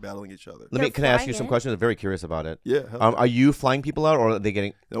battle are battling each other. Can I ask you flying some in? questions? I'm very curious about it. Yeah. hell yeah. Are you flying people out, or are they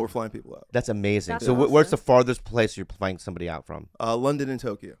getting? No, we're flying people out. That's amazing. That's So where's awesome. the farthest place you're flying somebody out from? London and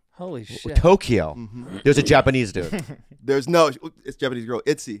Tokyo. Holy shit. Tokyo. Mm-hmm. There's a Japanese dude. It's Japanese girl,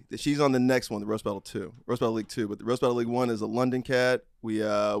 Itzy. She's on the next one, the Roast Battle 2. Roast Battle League 2. But the Roast Battle League 1 is a London cat.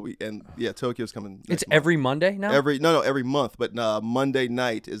 Tokyo's coming next It's month. every Monday now? Every month, but Monday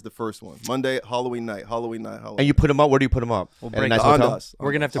night is the first one. Halloween night. And you put them up. Where do you put them up? We'll At a break nice the- hotel? Ondas.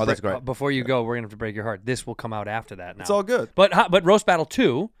 We're gonna have to Oh, that's break, great. before you go. We're gonna have to break your heart. This will come out after that. Now It's all good. But Roast Battle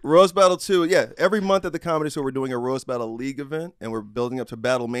 2. Roast Battle 2, yeah. Every month at the Comedy Store, we're doing a Roast Battle League event, and we're building up to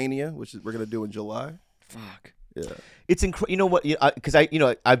Battle Mania, which we're going to do in July. Fuck. Yeah. It's incredible. You know what? Because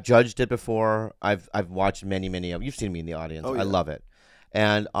I've judged it before. I've watched many of them. You've seen me in the audience. Oh, I yeah. love it.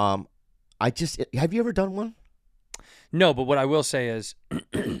 And have you ever done one? No, but what I will say is,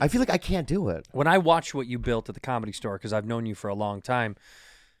 I feel like I can't do it. when I watched what you built at the Comedy Store, because I've known you for a long time,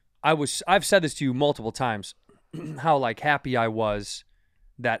 I've said this to you multiple times, how like happy I was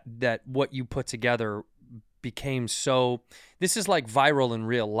that what you put together became so. This is like viral in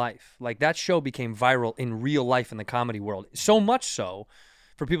real life. Like that show became viral in real life in the comedy world. So much so,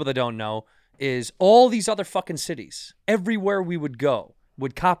 for people that don't know, is all these other fucking cities, everywhere we would go,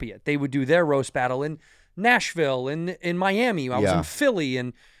 would copy it. They would do their roast battle in Nashville, in Miami. I was Yeah. in Philly,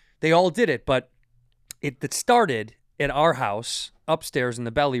 and they all did it. But it started at our house upstairs in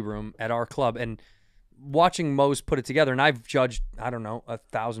the belly room at our club, and watching Mose put it together. And I've judged, I don't know,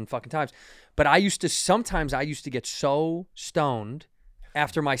 1,000 fucking times. But sometimes I used to get so stoned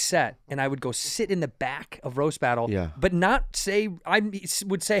after my set, and I would go sit in the back of Roast Battle, Yeah. but not say, I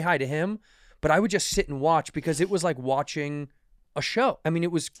would say hi to him, but I would just sit and watch, because it was like watching a show. I mean,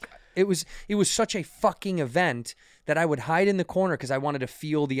 it was such a fucking event that I would hide in the corner because I wanted to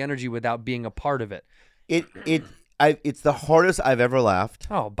feel the energy without being a part of it. It's the hardest I've ever laughed.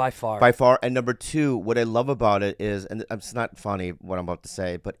 Oh, by far. By far. And number two, what I love about it is, and it's not funny what I'm about to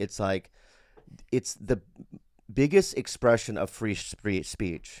say, but it's like, it's the biggest expression of free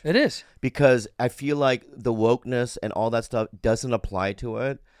speech, It is. because I feel like the wokeness and all that stuff doesn't apply to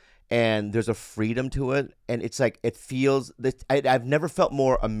it, and there's a freedom to it, and it's like it feels that I've never felt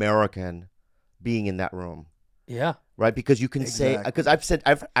more American being in that room, Yeah. right? Because you can say, Exactly. because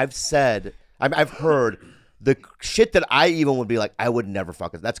I've heard the shit that I even would be like, I would never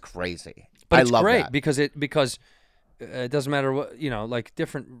fuck it. That's crazy. But I it's love great that. because it doesn't matter what, like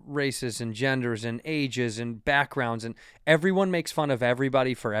different races and genders and ages and backgrounds, and everyone makes fun of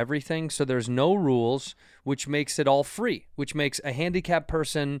everybody for everything. So there's no rules, which makes it all free, which makes a handicapped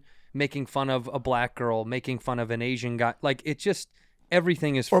person making fun of a black girl, making fun of an Asian guy. Like it just,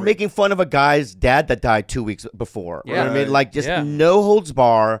 everything is free. Or making fun of a guy's dad that died 2 weeks before. You know what I Yeah. mean? Like just Yeah. no holds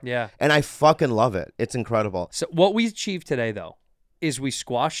bar. Yeah. And I fucking love it. It's incredible. So what we achieved today, though, is we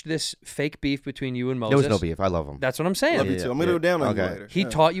squashed this fake beef between you and Moses. There was no beef. I love him. That's what I'm saying. Love you Yeah, too. I'm going to yeah. go down on you Okay. later. He Yeah.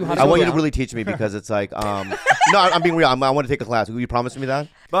 taught you how to I go want you to down. really teach me because it's like, no, I'm being real. I want to take a class. Will you promise me that?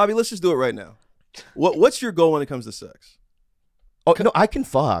 Bobby, let's just do it right now. What's your goal when it comes to sex? Oh, no, I can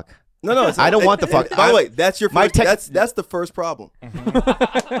fuck. No, it's I don't want the fuck. By the way, that's your My first, that's the first problem.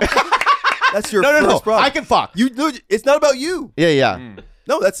 That's your No, first problem. I can fuck. You do. It's not about you. Yeah.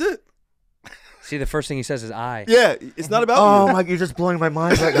 No, that's it. See, the first thing he says is I. Yeah, it's not about Oh you. my, you're just blowing my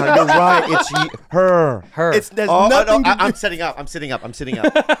mind right now. You're right. It's her. Her. It's there's Oh, nothing. no, to do. I'm sitting up. I'm sitting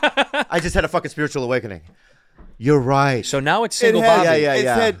up. I just had a fucking spiritual awakening. You're right. So now it's It single has- Bobby.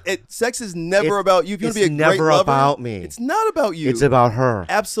 Yeah. Sex is never It- about you. If you want to it's be a great never lover, about me. It's not about you. It's about her.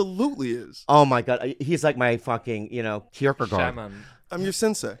 Absolutely is. Oh my god, he's like my fucking, Kierkegaard. Shaman. I'm your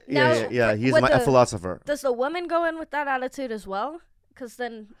sensei. Yeah. He's What a philosopher. Does the woman go in with that attitude as well? Because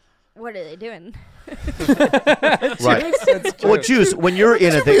then, what are they doing? Right. Well, Juice, when you're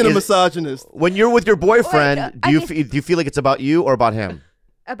in a Being a thing, misogynist. when you're with your boyfriend, Like, do you feel like it's about you or about him?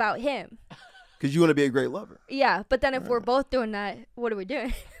 About him. Because you want to be a great lover. Yeah, but then if we're both doing that, what are we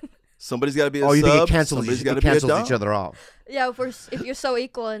doing? Somebody's got to be a Oh, you sub. think it cancels Somebody's got to be a cancels dom. each other off? Yeah, if you're so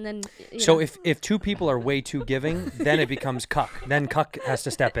equal, and then So if two people are way too giving, then it becomes cuck. Then cuck has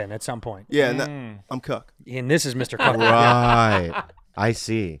to step in at some point. Yeah, and I'm cuck. And this is Mr. Cuck. Right. I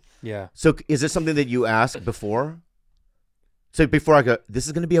see. Yeah. So is this something that you ask before? So before I go, this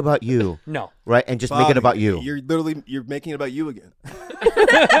is going to be about you, No. right? And just make it Bobby, about you. You're making it about you again.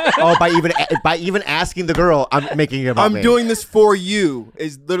 Oh, by even asking the girl, I'm making it about I'm me. doing this for you.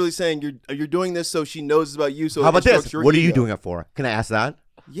 Is literally saying you're doing this so she knows it's about you. So How it about this? instructs your What are you ego. doing it for? Can I ask that?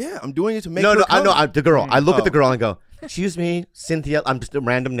 Yeah, I'm doing it to make No, her no, I come. know. I'm the girl. I look at the Oh. girl and go, "Excuse me, Cynthia." I'm just a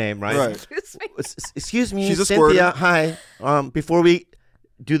random name, right? Right. Excuse me. Excuse me, She's a Cynthia. squirter. Hi. Before we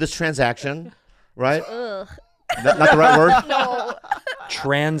do this transaction, right? Ugh. Not the right word. No.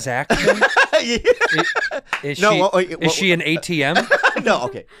 Transaction? Yeah. Is No, she, well, wait, is she an ATM? No,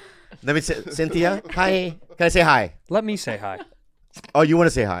 okay. Let me say, Cynthia. Hi. Can I say hi? Let me say hi. Oh, you want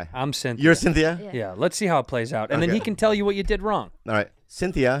to say hi? I'm Cynthia. You're Cynthia. Yeah, let's see how it plays out. And then Okay. he can tell you what you did wrong. All right,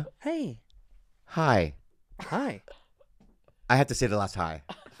 Cynthia. Hey. Hi. Hi. I have to say the last hi.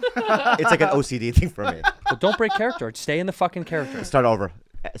 It's like an OCD thing for me. Well, don't break character. Stay in the fucking character. Start over.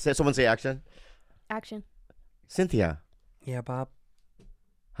 Someone say action. Action. Cynthia. Yeah, Bob.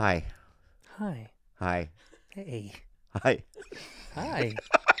 Hi. Hi. Hi. Hey. Hi. Hi.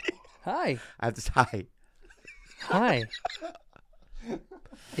 Hi. I have to say hi. Hi.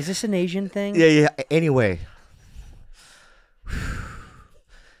 Is this an Asian thing? Yeah. Anyway.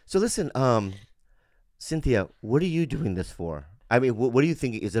 So listen, Cynthia, what are you doing this for? I mean, what do you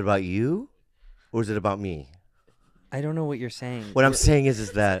think? Is it about you, or is it about me? I don't know what you're saying. What I'm saying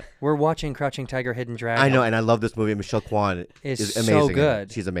is that We're watching Crouching Tiger, Hidden Dragon. I know, and I love this movie. Michelle Kwan It's is so amazing. in it.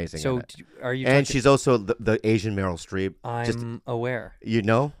 good. She's amazing. So in it. are you? And talking- she's also the Asian Meryl Streep. I'm Just aware. you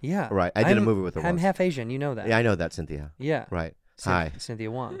know? Yeah. Right. I did a movie with her I'm once. half Asian. You know that. Yeah, I know that, Cynthia. Yeah. Right. Cyn- Hi.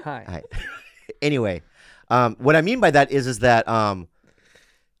 Cynthia Wong. Hi. Hi. Anyway, what I mean by that is that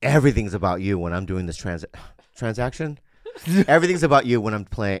everything's about you when I'm doing this transaction. Everything's about you when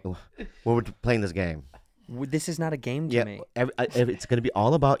we're playing this game. This is not a game to me. It's going to be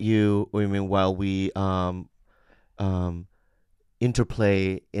all about you. I mean, while we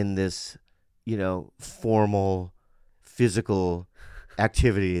interplay in this, formal, physical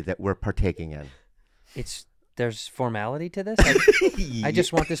activity that we're partaking in. There's formality to this. I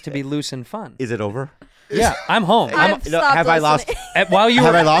just want this to be loose and fun. Is it over? Yeah, I'm home. I've stopped have I lost? listening. While you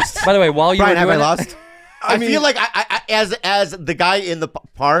Have were, I lost? By the way, while you Brian, were have I doing it- lost? I feel like I as the guy in the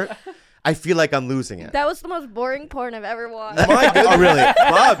part, I feel like I'm losing it. That was the most boring porn I've ever watched. My goodness. Oh, really?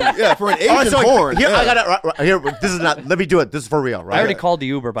 Bobby. Yeah, for an Asian Oh, so porn. here, yeah. I got it. Here, this is not. Let me do it. This is for real, right? I already called the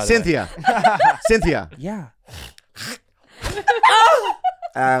Uber. By the way, Cynthia. Cynthia. Yeah.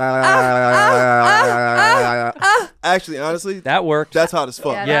 Actually, honestly, That worked. that's hot as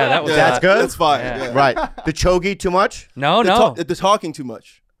fuck. Yeah, yeah, that was. That's hot. good? That's fire. Yeah. Yeah. Right. The chogi too much? No, The, no. the talking too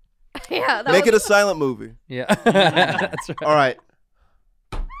much. Yeah, that Make was, it a silent movie. Yeah. That's right. All right.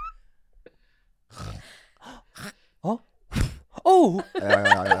 Oh. Oh.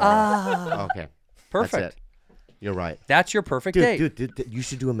 Okay. Perfect. That's it. You're right. That's your perfect date. Dude, you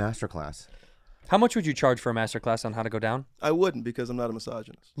should do a master class. How much would you charge for a master class on how to go down? I wouldn't because I'm not a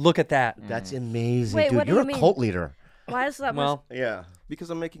misogynist. Look at that. That's amazing, Wait, dude. what do You're you a mean? cult leader. why is that? Well, Yeah. Because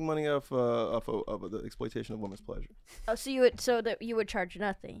I'm making money off the exploitation of women's pleasure. that you would charge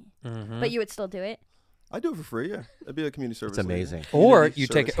nothing, but you would still do it. I do it for free. Yeah, it'd be a community service. It's amazing. or Community you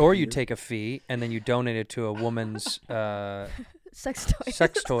service take fee. take a fee and then you donate it to a woman's Sex toy.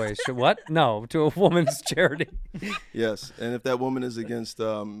 sex toys. What? No, to a woman's charity. Yes, and if that woman is against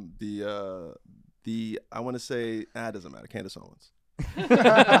the I want to say it doesn't matter. Candace Owens.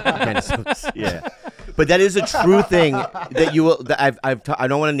 Yeah. But that is a true thing that you will. That I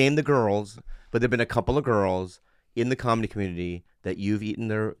don't want to name the girls, but there've been a couple of girls in the comedy community that you've eaten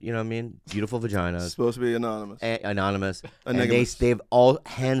their, beautiful It's vaginas. supposed to be anonymous. Anonymous. And Anonymous. they've all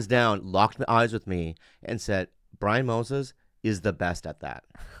hands down locked eyes with me and said, Brian Moses is the best at that.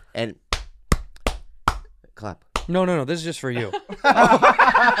 And clap. No. This is just for you.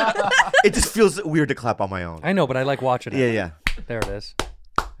 It just feels weird to clap on my own. I know, but I like watching it. Yeah. There it is.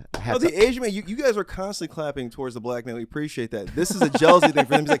 Oh, the Asian man, you guys are constantly clapping towards the black man. We appreciate that. This is a jealousy thing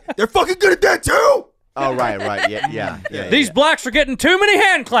for them. He's like, they're fucking good at that too. Oh, right. Yeah. These blacks are getting too many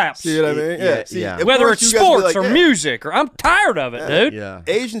hand claps. See what I mean? Yeah, See, yeah. of Whether course it's you guys will be sports like, or yeah. music, or I'm tired of it, dude. Yeah.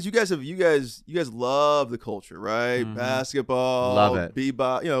 Asians, you guys love the culture, right? Basketball, Love it.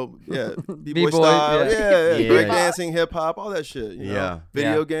 bebop, b-boy B-boy, style, yeah. Yeah. breakdancing, hip hop, all that shit. You know? Yeah.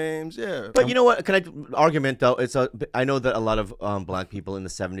 Video Yeah. games, yeah. But you know what? Can I argument though? I know that a lot of black people in the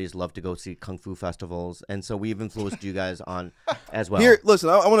 '70s love to go see kung fu festivals, and so we've influenced you guys on as well. Here, listen,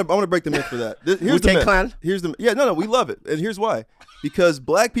 I want to break the myth for that. Here's the Wu-Tang myth. Clan? No, we love it, and here's why: because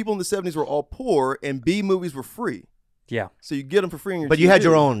black people in the '70s were all poor, and B movies were free, Yeah. so you get them for free on your. But you had TV.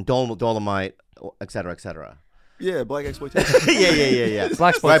 your own Dolomite, et cetera, et cetera. Yeah, black exploitation. yeah.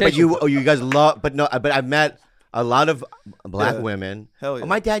 Black Right, but exploitation. you guys love, but I've met a lot of black Yeah. women. Hell yeah.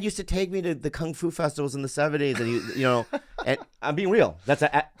 My dad used to take me to the kung fu festivals in the '70s, and and I'm being real. That's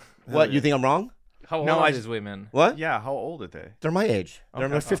what yeah. you think I'm wrong? How old No, are I these women? What? Yeah, how old are they? They're my age. They're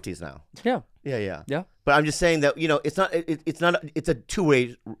in their Okay. 50s now. Yeah. Yeah. Yeah. But I'm just saying that it's not. It's a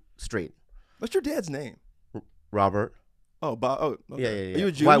two-way street. What's your dad's name? Robert. Oh, Bob. Oh, okay. Yeah. Are you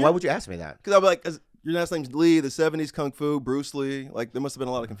a junior? Why would you ask me that? Because I'll be like, your last name's Lee. The '70s kung fu, Bruce Lee. Like there must have been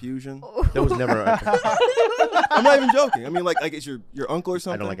a lot of confusion. There was never. I'm not even joking. I mean, like it's your uncle or I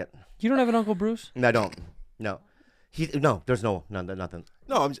something. don't like it. You don't have an Uncle Bruce? No, I don't. No. There's nothing.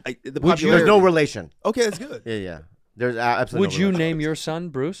 No, I'm just, the There's popularity. no relation. Okay, that's good. Yeah. There's absolutely. Would no you relation. name your son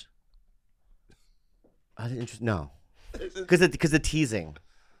Bruce? No. Because the teasing.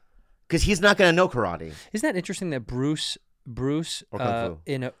 Because he's not gonna know karate. Isn't that interesting that Bruce Or Kung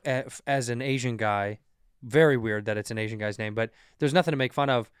Fu. as an Asian guy, very weird that it's an Asian guy's name, but there's nothing to make fun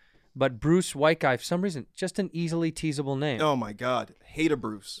of. But Bruce, white guy, for some reason, just an easily teasable name. Oh my God, hate a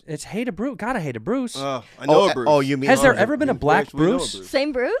Bruce. It's hate a Bruce. Gotta hate a Bruce. I know a Bruce. Oh, you mean? Has there ever been a We black actually know a Bruce?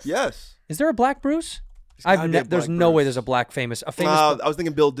 Same Bruce? Yes. Is there a black Bruce? gotta be a There's black no way Bruce. there's a black famous. I was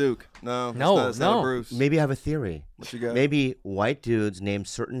thinking Bill Duke. No, No, it's not no. a Bruce. Maybe I have a theory. What you got? Maybe white dudes name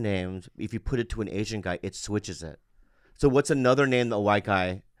certain names. If you put it to an Asian guy, it switches it. So what's another name that a white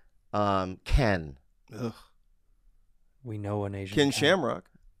guy? Ken. Ugh. We know an Asian. Ken guy. Shamrock.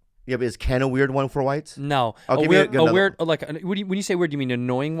 Yeah, but is Ken a weird one for whites? No, I'll a give you weird, another weird, like when you say weird, you mean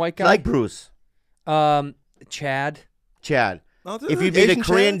annoying white guy? Like Bruce. Chad, Chad. No, If you made a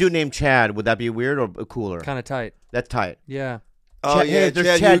Korean dude named Chad, would that be weird or cooler? kind of tight. That's tight. Yeah. Oh Chad, yeah, hey, there's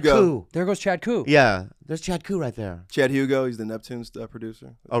Chad Chad Hugo. Koo. There goes Chad Koo. Yeah, there's Chad Koo right there. Chad Hugo. He's the Neptunes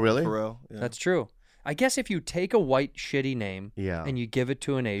producer. Oh, really? Pharrell. Yeah. That's true. I guess if you take a white shitty name Yeah. and you give it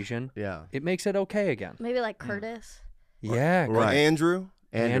to an Asian, Yeah. it makes it okay again. Maybe like Curtis. Yeah. Or Right. Andrew.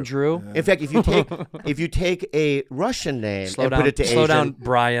 Andrew. In fact, if you take a Russian name Slow and down. put it to slow Asian, down,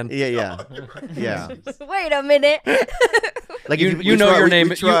 Brian. yeah. Wait a minute. Like You- if you know your we, name.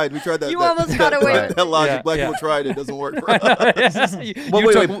 We tried. We tried that. You that, almost got away with That logic. Yeah, Black yeah. people tried. It doesn't work for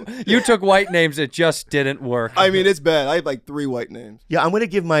us. You took white names. It just didn't work. I mean, it's bad. I have like 3 white names. Yeah, I'm gonna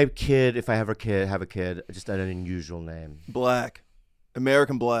give my kid, if I have a kid, just an unusual name. Black.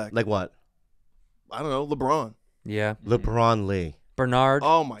 American black. Like what? I don't know. LeBron. Yeah. LeBron Lee. Bernard.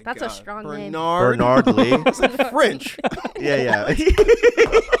 Oh my That's God. a strong name. Bernard. Bernard Lee. It's like French. Yeah.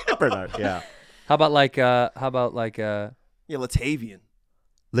 Bernard. Yeah. How about like Yeah, Latavian.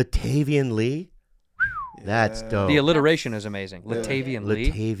 Latavian Lee. That's Yeah. dope. the alliteration is amazing. Latavian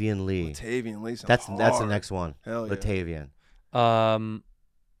Lee. Latavian Lee. Latavian Lee. sounds That's the hard. next one. Hell yeah. Latavian.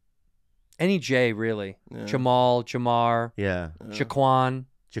 Any J really. Yeah. Jamal, Jamar, Yeah. Jaquan.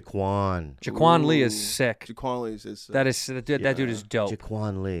 Jaquan. Jaquan Lee is Ooh. sick. Jaquan Lee is. That dude is dope.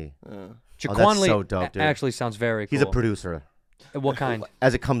 Jaquan Lee. Jaquan that's Lee so dope, dude. actually sounds very cool. He's a producer. What kind?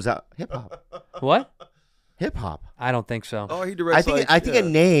 As it comes out, hip hop. What? Hip hop. I don't think so. Oh, he directs. I think a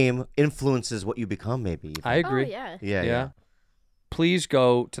name influences what you become. Maybe. I agree. Oh, yeah. Yeah. Please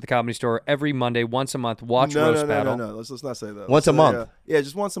go to the Comedy Store every Monday, once a month. Watch no, Roast no, Battle. No. Let's not say that. Once a month. Yeah,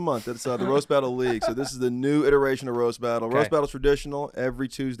 just once a month. It's the Roast Battle League. So this is the new iteration of Roast Battle. Okay. Roast Battle's traditional every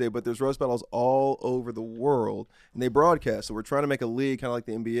Tuesday, but there's Roast Battles all over the world, and they broadcast. So we're trying to make a league kind of like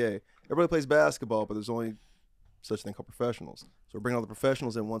the NBA. Everybody plays basketball, but there's only such a thing called professionals. So we're bringing all the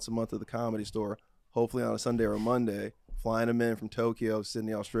professionals in once a month to the Comedy Store, hopefully on a Sunday or a Monday, flying them in from Tokyo,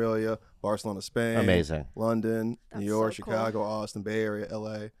 Sydney, Australia, Barcelona, Spain, Amazing. London, That's New York, so cool. Chicago, Austin, Bay Area,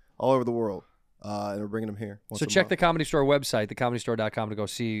 LA, all over the world. And we're bringing them here. So check the Comedy Store website, thecomedystore.com, to go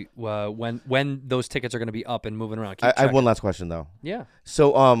see when those tickets are going to be up and moving around. Keep I have checking. one last question though. Yeah.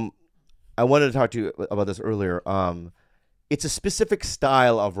 So I wanted to talk to you about this earlier. It's a specific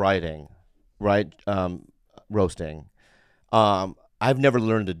style of writing, right? Roasting. I've never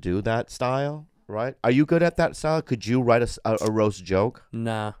learned to do that style, right? Are you good at that style? Could you write a roast joke?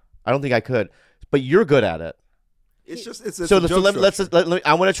 Nah. I don't think I could, but you're good at it. It's So, a joke let's structure.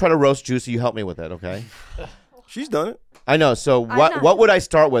 I want to try to roast Juicy. You help me with it, okay? She's done it. I know. So what would I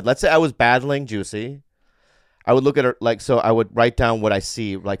start with? Let's say I was battling Juicy. I would look at her so I would write down what I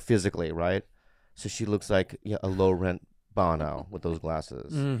see like physically, right? So she looks like a low rent Bono with those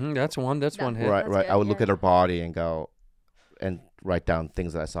glasses. Mm-hmm. That's one hit. Right. That's I would good, look yeah. at her body and go and write down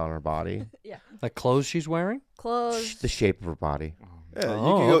things that I saw on her body. Like clothes she's wearing. Clothes. The shape of her body. Yeah, Oh,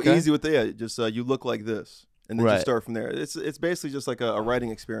 you can go okay. easy with it. Yeah, just you look like this, and then Right. just start from there. It's basically just like a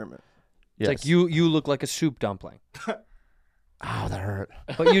writing experiment. It's like you look like a soup dumpling, Oh, that hurt.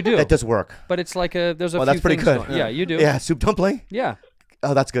 but you do. That does work. But it's like there's a Oh, few that's pretty things good. going- Yeah, you do. Yeah, soup dumpling. Yeah.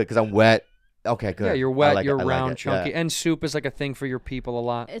 Oh, that's good because I'm wet. Okay, good. Yeah, you're I wet, like it, you're I like round, it, chunky, yeah. and soup is like a thing for your people a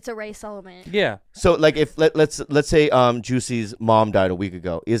lot. It's a race element. Yeah. So, like, if let's say Juicy's mom died a week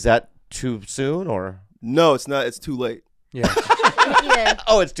ago, is that too soon or? No, it's not. It's too late. Yeah. Yeah.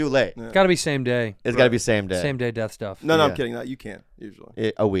 Oh, it's too late. Yeah. Got to be same day. It's got to be same day. Same day death stuff. No, Yeah. I'm kidding. You can't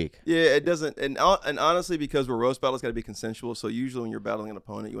usually. A week. Yeah, it doesn't. And honestly, because we're roast battles, got to be consensual. So usually when you're battling an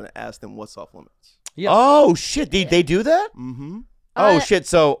opponent, you want to ask them what's off limits. Yeah. Oh shit! They do that? Mm-hmm. Oh shit!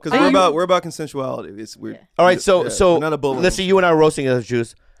 So Because we're about consensuality. It's weird. all right. So we're not a bully. let's say you and I are roasting as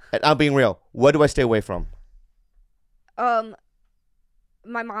Juice, and I'm being real. What do I stay away from?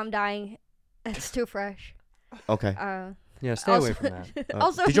 My mom dying. It's too fresh. Okay. Yeah, stay away from that.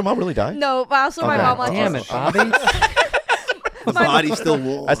 Also, Did your mom really die? No, but also my Okay. mom watches. Damn it, Bobby. The body's still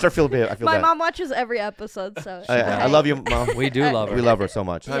warm. I start feeling bad. I feel My bad. mom watches every episode, so. I love you, mom. We do love her. We love her so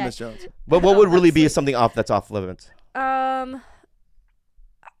much. Hi, Yeah. Miss Johnson. But what would really be something that's off limits?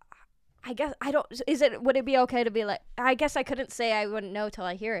 I guess I don't. Would it be okay to be like? I guess I couldn't say I wouldn't know till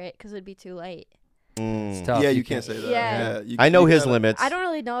I hear it because it'd be too late. It's tough. Yeah, you can't say that. Yeah. you- I know you his gotta- limits. I don't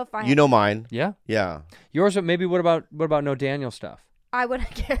really know if I. You know mine. Yeah. Yeah. Yours. Maybe. What about no Daniel stuff? I wouldn't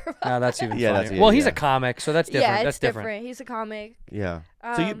care about. No, that's even Yeah, funnier. that's- Well, he's yeah. a comic, so that's different. Yeah, that's it's different. He's a comic. Yeah.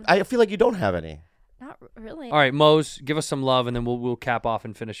 So I Um, feel like you don't have any. Not really. All right, Mose, give us some love, and then we'll cap off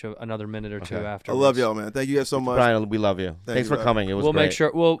and finish another minute or two Okay. after. I love y'all, man. Thank you guys so much. Brian, we love you. Thanks you, for Brian. coming. It was We'll great. make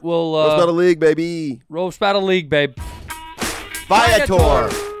sure we'll Roast Battle League, baby. Roast Battle League, babe. Viator.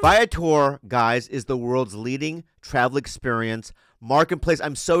 Viator, guys, is the world's leading travel experience marketplace.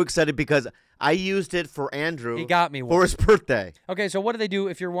 I'm so excited because I used it for Andrew. He got me one. for his birthday. Okay, so what do they do?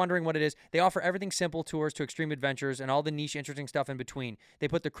 If you're wondering what it is, they offer everything simple tours to extreme adventures and all the niche, interesting stuff in between. They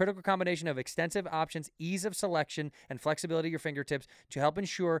put the critical combination of extensive options, ease of selection, and flexibility at your fingertips to help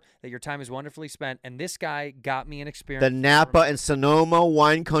ensure that your time is wonderfully spent. And this guy got me an experience. The Napa and Sonoma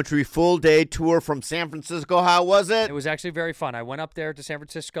Wine Country full day tour from San Francisco. How was it? It was actually very fun. I went up there to San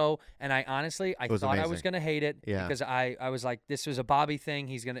Francisco, and I honestly, I was thought I was amazing. gonna hate it Yeah. because I was like, this was a Bobby thing.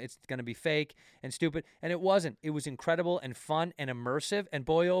 It's gonna be fake and stupid, and it wasn't. It was incredible and fun and immersive, and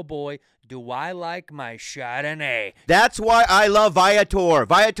boy, oh boy, do I like my Chardonnay. That's why I love Viator.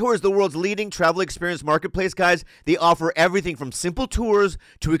 Viator is the world's leading travel experience marketplace, guys. They offer everything from simple tours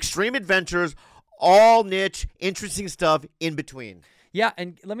to extreme adventures, all niche, interesting stuff in between. Yeah,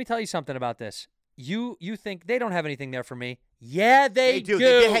 and let me tell you something about this. You think they don't have anything there for me? Yeah, they do.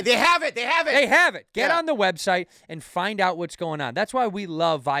 They have it. They have it. They have it. Get Yeah. on the website and find out what's going on. That's why we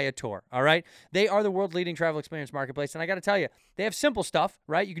love Viator, all right? They are the world's leading travel experience marketplace, and I got to tell you, they have simple stuff,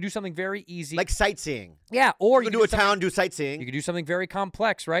 right? You can do something very easy. Like sightseeing. yeah, or You you can do a something- town, do sightseeing. You can do something very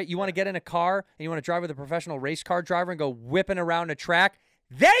complex, right? You want to get in a car and you want to drive with a professional race car driver and go whipping around a track.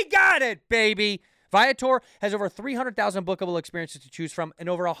 They got it, baby. Viator has over 300,000 bookable experiences to choose from in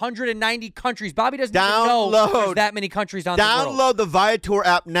over 190 countries. Bobby doesn't even know Download. there's that many countries on the world. Download the Viator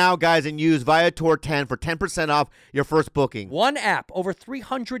app now, guys, and use Viator10 for 10% off your first booking. One app, over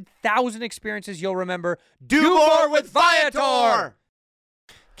 300,000 experiences you'll remember. Do more with Viator!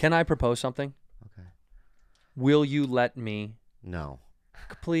 Can I propose something? Okay. Will you let me, No.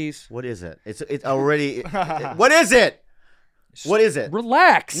 please? What is it? It's already. What is it? What is it?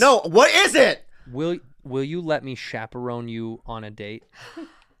 Relax. No, what is it? Will you let me chaperone you on a date?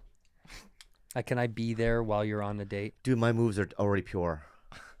 Can I be there while you're on the date? Dude, my moves are already pure.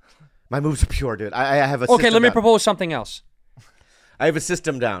 My moves are pure, dude. I have a system Okay, let me down. propose something else. I have a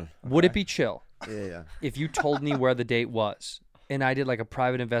system down. Would it be chill Yeah. if you told me where the date was and I did like a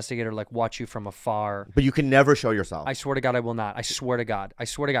private investigator, like watch you from afar? But you can never show yourself. I swear to God, I will not. I swear to God. I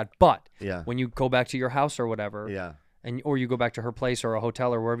swear to God. But Yeah. when you go back to your house or whatever, Yeah. or you go back to her place or a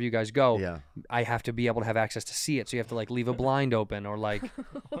hotel or wherever you guys go, Yeah. I have to be able to have access to see it. So you have to like leave a blind open or like,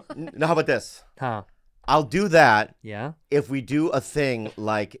 Now, how about this? huh? I'll do that Yeah. if we do a thing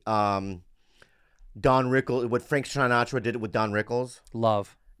like Don Rickles, what Frank Sinatra did with Don Rickles.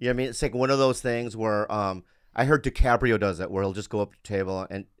 Love. You know what I mean? It's like one of those things where I heard DiCaprio does it, where he'll just go up to the table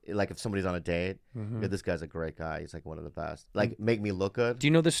and like if somebody's on a date, yeah, this guy's a great guy. He's like one of the best. Like make me look good. Do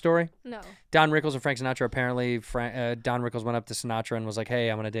you know this story? No. Don Rickles and Frank Sinatra. Apparently, Don Rickles went up to Sinatra and was like, "Hey,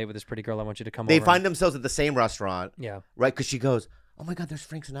 I'm on a date with this pretty girl. I want you to come They over." find themselves at the same restaurant, Yeah. right? Because she goes, "Oh my God, there's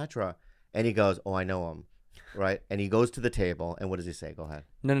Frank Sinatra," and he goes, "Oh, I know him," right? And he goes to the table, and what does he say? Go ahead.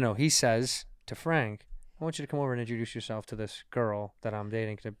 No. He says to Frank, "I want you to come over and introduce yourself to this girl that I'm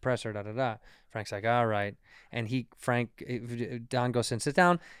dating to impress her." Da da da. Frank's like, "All right," and Don goes and sits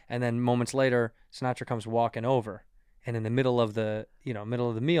down, and then moments later, Sinatra comes walking over, and in the middle of the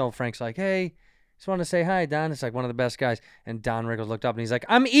meal, Frank's like, "Hey, just want to say hi, Don." It's like one of the best guys, and Don Rickles looked up and he's like,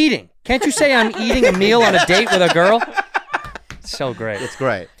 "I'm eating. Can't you say I'm eating a meal on a date with a girl?" So great. It's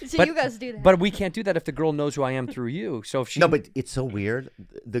great. So But- you guys do that. But we can't do that if the girl knows who I am through you. So if she No, but it's so weird.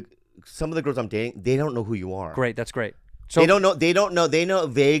 Some of the girls I'm dating, they don't know who you are. great, that's great. So They don't know. They know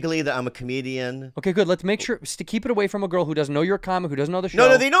vaguely that I'm a comedian. okay, good. Let's make sure to keep it away from a girl who doesn't know you're a comic, who doesn't know the show.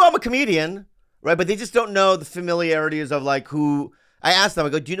 No, they know I'm a comedian, right? But they just don't know the familiarities of like who. I asked them. I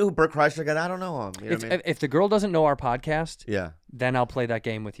go, "Do you know who Bert Kreischer is?" I don't know him. You know what I mean? If the girl doesn't know our podcast, Yeah. then I'll play that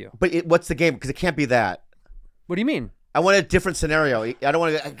game with you. But what's the game? Because it can't be that. What do you mean? I want a different scenario. I don't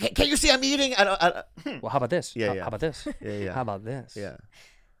want to. Can't you see I'm eating? Well, how about this? Yeah, how, yeah. How about this? Yeah. How about this? Yeah.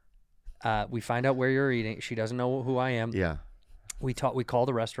 We find out where you're eating. She doesn't know who I am. Yeah. We call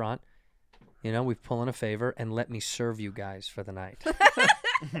the restaurant. You know, we pull in a favor and let me serve you guys for the night.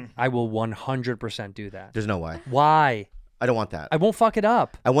 I will 100% do that. There's no way. Why? I don't want that. I won't fuck it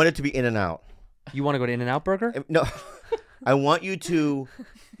up. I want it to be in and out. You want to go to In-N-Out Burger? No. I want you to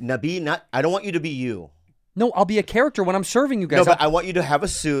not. I don't want you to be you. No, I'll be a character when I'm serving you guys. No, but I want you to have a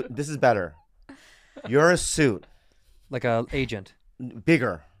suit. This is better. You're a suit. Like a agent.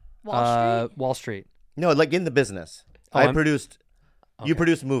 Bigger. Wall Street. Wall Street. No, like in the business. Oh, I I'm- produced. You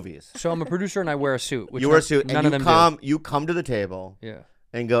produce movies. So I'm a producer and I wear a suit. Which You wear a suit, none and of you them you come to the table do. Yeah.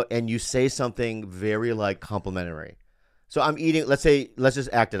 and go, and you say something very like complimentary. So I'm eating. Let's just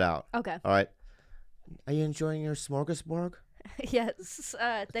act it out. Okay. All right. Are you enjoying your smorgasbord? Yes.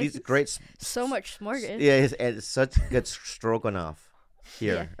 Thank These you great. so much, Morgan. Yeah, it's such good stroganoff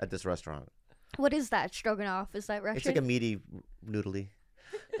here Yeah. at this restaurant. What is that? Stroganoff? Is that Russian? It's like a meaty noodly.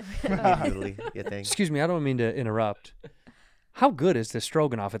 Noodly, you think? Excuse me, I don't mean to interrupt. How good is this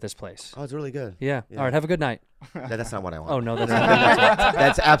stroganoff at this place? Oh, it's really good. Yeah. Yeah. All right. Have a good night. That's not what I want. Oh no, that's not.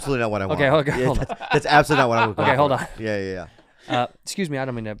 That's absolutely not what I want. Okay, Yeah, hold on. That's absolutely not what I want. Okay, hold on. Yeah. Excuse me, I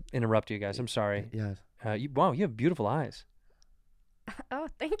don't mean to interrupt you guys. I'm sorry. Yeah. Wow, you have beautiful eyes. Oh,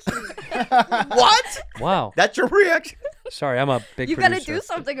 thank you. What? Wow. That's your reaction? Sorry, I'm a big You producer. gotta do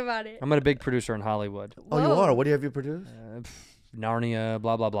something about it. I'm a big producer in Hollywood. Oh, you Whoa. are. What have you produced? Narnia,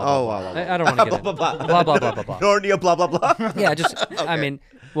 blah blah blah. Oh, blah, wow, blah. wow, I don't want to get blah, blah, it. Blah blah blah blah blah. Narnia, blah blah blah. Yeah, just I mean,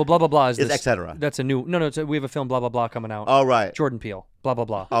 well, blah blah blah is It's this, et cetera. That's a new. No, we have a film, blah blah blah, coming out. Oh, right. Jordan Peele, blah blah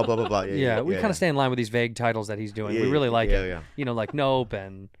blah. Oh, blah blah blah. Yeah, we kind of stay in line with these vague titles that he's doing. Yeah, We really like yeah, it. yeah. You know, like Nope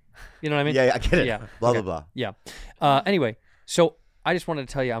and you know what I mean? Yeah, I get it. Yeah. Blah okay. blah blah. Yeah. Anyway, so I just wanted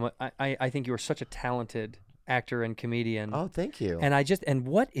to tell you, I think you are such a talented actor and comedian. Oh, thank you. And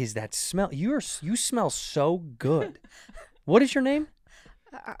what is that smell? You smell so good. What is your name?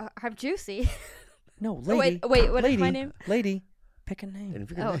 I'm Juicy. No, Oh, lady. wait, what is lady, my name? Lady, pick a name. And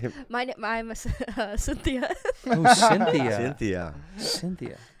if you can Oh, name- I'm Cynthia. Oh, Cynthia. Cynthia.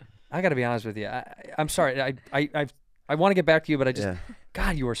 Cynthia. I got to be honest with you. I'm sorry. I want to get back to you, but I just, Yeah.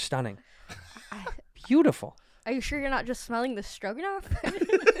 God, you are stunning. Beautiful. Are you sure you're not just smelling the stroganoff?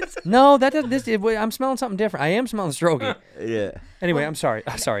 No, I'm smelling something different. I am smelling strogie. Yeah. Anyway, I'm sorry.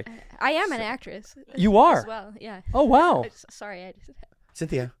 I'm sorry. I am an actress. You are? As well, yeah. Oh, wow. Sorry, I just...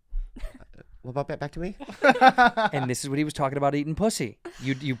 Cynthia. What about back to me? And this is what he was talking about, eating pussy.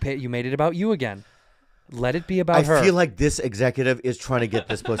 You made it about you again. Let it be about her. I feel like this executive is trying to get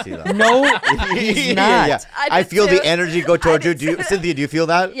this pussy though. No, he's not. Yeah. I I did feel too. the energy go towards you. Cynthia, do you feel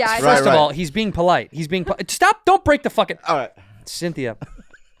that? Yeah, I Right, First right. of all, he's being polite. He's being stop! Don't break the fucking. all right. Cynthia,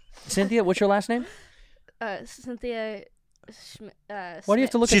 what's your last name? Cynthia... Why do you have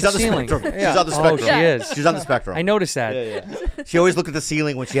to look She's at on the the ceiling? spectrum. Yeah. She's on the Oh, spectrum. she is. She's on the spectrum. I noticed that. Yeah. She always look at the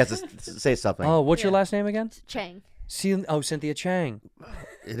ceiling when she has to say something. Oh, what's your Yeah. last name again? Chang. Cynthia Chang.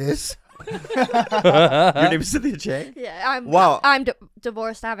 It is. Your name is Cynthia Chang? Yeah, Wow. I'm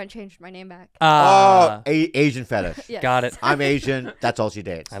divorced. I haven't changed my name back. Oh, Asian fetish. Yes. Got it. I'm Asian. That's all she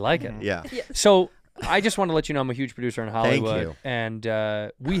dates. I like it. Yeah. So I just want to let you know I'm a huge producer in Hollywood, you. and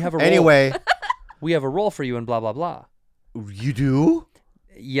we have a role, Anyway, we have a role for you in blah blah blah. you do?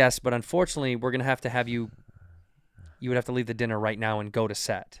 Yes, but unfortunately, we're gonna have to have you. You would have to leave the dinner right now and go to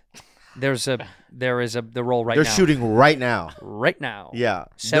set. there is the role right They're now. shooting right now. Right now. Yeah.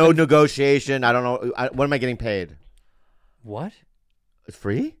 No 7 negotiation. I don't know. What am I getting paid? What? It's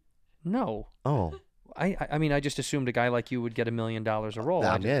free? No. Oh. I mean, I just assumed a guy like you would get $1 million a role.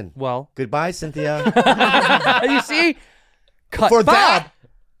 I'm in. Well, Goodbye, Cynthia. you see? Cut. For Bob! that?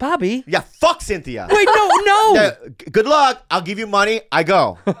 Bobby? Yeah, fuck Cynthia. Wait, no. Yeah, good luck. I'll give you money. I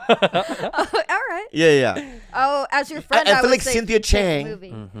go. All right. Yeah. Oh, as your friend, I I feel would like say Cynthia pick the Chang-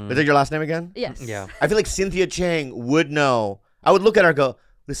 movie. Is that your last name again? Yes. Yeah. I feel like Cynthia Chang would know. I would look at her and go,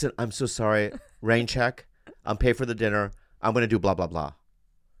 listen, I'm so sorry. Rain check. I'm paid for the dinner. I'm going to do blah, blah, blah.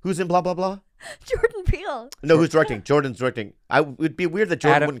 Who's in blah, blah, blah? Jordan Peele. No, who's directing? Jordan's directing. It would be weird that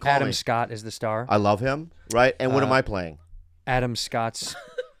Jordan wouldn't call Adam me. Scott is the star. I love him, right? And what am I playing? Adam Scott's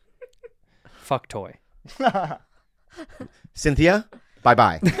fuck toy. Cynthia,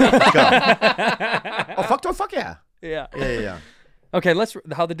 bye-bye. Let's go. Oh, fuck, fuck yeah. Yeah. Yeah. Okay,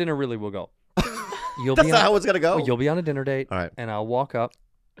 how the dinner really will go. You'll That's be not on, how it's going to go. you'll be on a dinner date. All right. And I'll walk up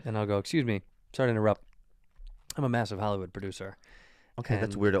and I'll go, excuse me, sorry to interrupt. I'm a massive Hollywood producer. Okay,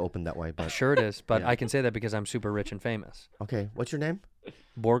 that's And- weird to open that way, but Sure it is, but Yeah. I can say that because I'm super rich and famous. okay. What's your name?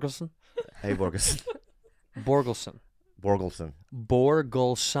 Borgelson? Hey, Borgelson. Borgelson. Borgelson.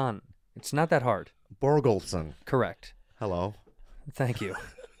 Borgelson. It's not that hard. Borgelson. Correct. Hello. Thank you.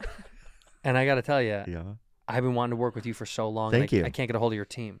 And I got to tell you, Yeah. I've been wanting to work with you for so long. Thank you. I can't get a hold of your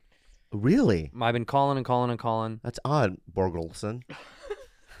team. Really? I've been calling and calling and calling. That's odd, Borgelson.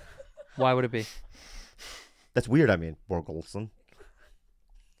 Why would it be? That's weird, I mean, Borgelson.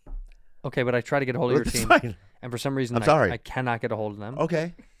 Okay, but I try to get a hold of your That's team, fine. and for some reason, I'm sorry. I cannot get a hold of them.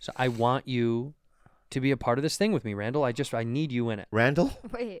 Okay. So I want you to be a part of this thing with me, Randall. I need you in it. Randall?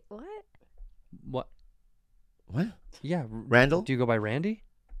 Wait, what? What? What? Yeah. Randall? Do you go by Randy?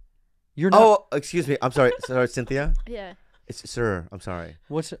 You're not. Oh, excuse me. I'm sorry. Sorry, Cynthia. Yeah. It's sir. I'm sorry.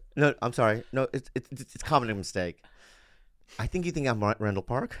 What's No, I'm sorry. No, it's common mistake. I think you think I'm Randall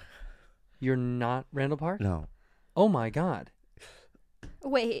Park. You're not Randall Park? No. Oh my God.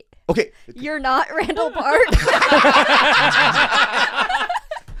 Wait, Okay. you're not Randall Park?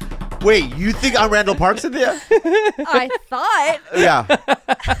 Wait, you think I'm Randall Park, Cynthia? I thought. Yeah.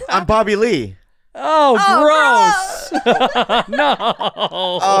 I'm Bobby Lee. Oh, gross. No.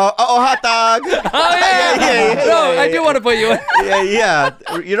 Hot dog. Oh yeah. No, I do want to put you in. Yeah.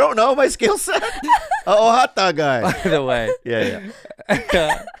 You don't know my skill set? Hot dog guy. By the way, Yeah.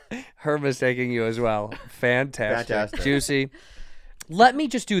 her mistaking you as well. Fantastic. Fantastic. Juicy. Let me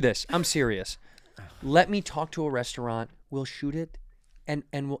just do this. I'm serious. Let me talk to a restaurant. We'll shoot it, and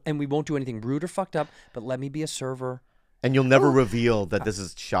we won't do anything rude or fucked up. But let me be a server. And you'll never reveal that this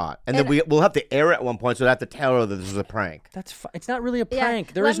is shot. And then we'll have to air it at one point, so we'll have to tell her that this is a prank. It's not really a Yeah,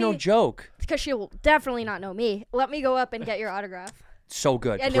 prank. There let is no me- joke. Because she'll definitely not know me. Let me go up and get your autograph. So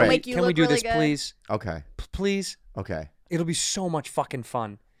good. And it'll Can make you we look do really this, good. please? Okay. Please. Okay. It'll be so much fucking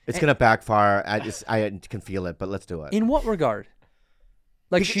fun. It's gonna backfire. I can feel it, but let's do it. In what regard?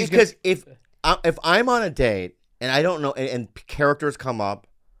 Like she's because if I'm on a date and I don't know and characters come up,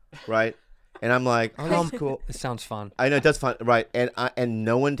 right? And I'm like, oh, this is cool. It sounds fun. I know it does fun, right? And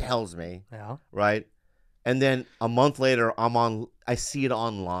no one tells me, Yeah. right? And then a month later, I see it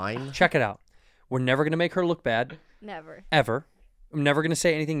online. Check it out. We're never gonna make her look bad. Never. Ever. I'm never going to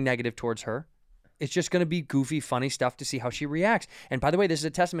say anything negative towards her. It's just going to be goofy, funny stuff to see how she reacts. And by the way, this is a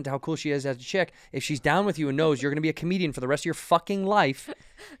testament to how cool she is as a chick. If she's down with you and knows you're going to be a comedian for the rest of your fucking life,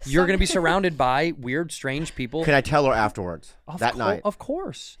 you're going to be surrounded by weird, strange people. Can I tell her afterwards that night? Of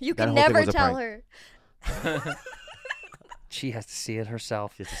course. You That can whole thing never was a tell prank. her. She has to see it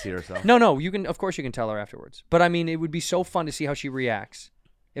herself. Just to see herself. No, you can. Of course, you can tell her afterwards. But I mean, it would be so fun to see how she reacts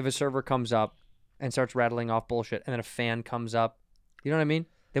if a server comes up and starts rattling off bullshit, and then a fan comes up. You know what I mean?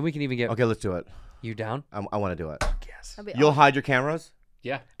 Then we can even get Okay, let's do it. you down. I want to do it. Yes. That'd be You'll awesome. hide your cameras,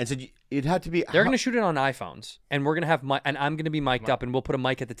 Yeah. and so it'd have to be. They're going to shoot it on iPhones, and we're going to have and I'm going to be mic'd up, and we'll put a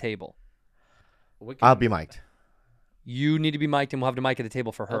mic at the table. I'll be mic'd. You need to be mic'd, and we'll have the mic at the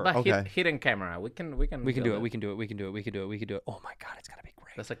table for her. Okay. Hidden camera. We can. We can do it. We can do it. We can do it. We can do it. We can do it. Oh my God, it's gonna be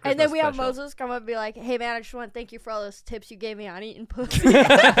great. That's a Christmas And then we have special. Moses come up and be like, hey, man, I just want to thank you for all those tips you gave me on eating pussy.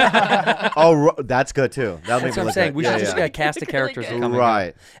 That's good too. That'll make That's me what I'm look saying. good. We Yeah, should just yeah. get a cast of characters to come in.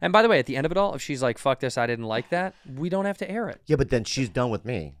 Right. And by the way, at the end of it all, if she's like, "Fuck this, I didn't like that," we don't have to air it. Yeah, but then she's done with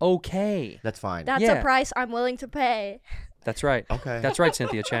me. Okay. That's fine. That's Yeah. a price I'm willing to pay. That's right. Okay. That's right,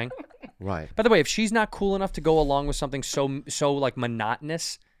 Cynthia Chang. Right. By the way, if she's not cool enough to go along with something so like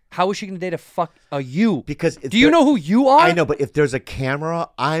monotonous, how is she gonna date you? Because Do you know who you are? I know, but if there's a camera,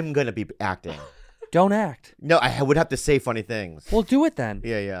 I'm gonna be acting. Don't act. No, I would have to say funny things. Well, do it then.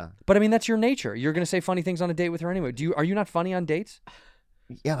 Yeah. But I mean, that's your nature. You're gonna say funny things on a date with her anyway. Are you not funny on dates?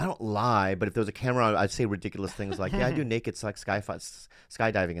 Yeah, I don't lie, but if there was a camera on, I'd say ridiculous things like, "Yeah, I do naked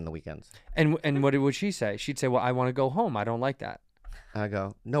skydiving in the weekends." And what would she say? She'd say, "Well, I want to go home. I don't like that." I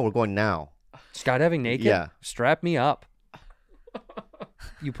go, "No, we're going now." Skydiving naked? Yeah. Strap me up.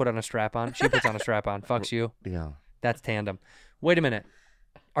 You put on a strap on. She puts on a strap on. Fucks you. Yeah, That's tandem. Wait a minute.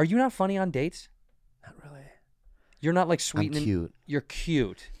 Are you not funny on dates? not really. You're not like I'm sweet and cute. you're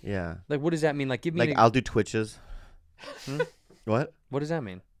cute. Yeah, Like, what does that mean? Like, give me like an, I'll do twitches. What? what does that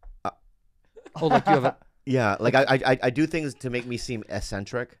mean? Oh, like you have a Yeah, like I do things to make me seem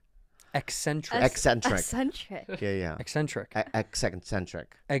eccentric. eccentric. Eccentric. Eccentric. Yeah. Eccentric.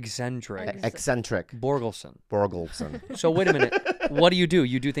 Eccentric. Eccentric. Eccentric. Borgelson. Borgelson. So wait a minute. What do?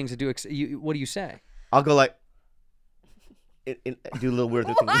 You do things to do. What do you say? I'll go like, do little weird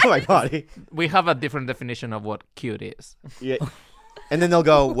things with my body. We have a different definition of what cute is. Yeah. And then they'll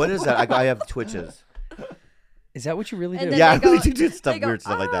go, "What is that?" I go, "I have twitches." Is that what you really do? And then Yeah, I they go- really do stuff, they go, weird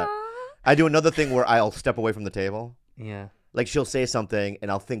stuff like that. "Ah." I do another thing where I'll step away from the table. Yeah. Like she'll say something and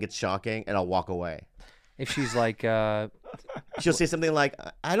I'll think it's shocking and I'll walk away. If she's like, She'll say something like,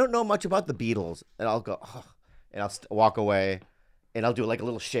 "I don't know much about the Beatles," and I'll go, "Oh," and I'll walk away, and I'll do like a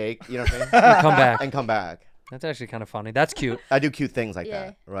little shake, you know what I mean? come back. And come back. That's actually kind of funny. That's cute. I do cute things like Yeah.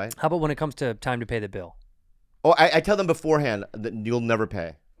 that, right? How about when it comes to time to pay the bill? Oh, I tell them beforehand that you'll never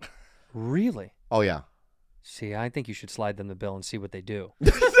pay. Really? Oh yeah. See, I think you should slide them the bill and see what they do.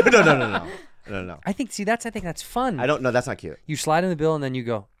 No. I think that's fun. I don't know. That's not cute. You slide in the bill and then you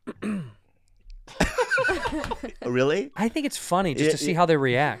go. Really? I think it's funny just Yeah, to see how they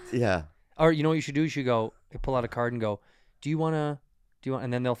react. Yeah. Or you know what you should do? You should go pull out a card and go, do you want?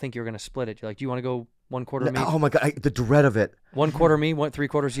 And then they'll think you're gonna split it. You're like, do you want to go 1/4 me, Oh my god, the dread of it. 1/4 me,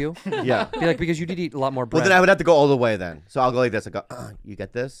 3/4 you? Yeah. Be like, because you did eat a lot more bread. Well, then I would have to go all the way then. So I'll go like this. I go, "You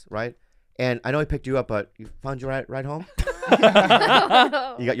get this, right? And I know I picked you up, but you found your ride home? You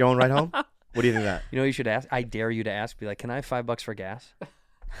got your own ride home? What do you think of that?" You know what you should ask? I dare you to ask. Be like, can I have $5 for gas?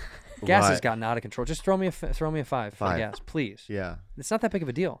 Gas has Right. gotten out of control. Just throw me a 5 for Five. gas, please. Yeah. It's not that big of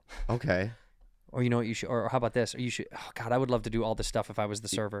a deal. Okay. Or you know what you should? Or how about this? Or you should. Oh God, I would love to do all this stuff if I was the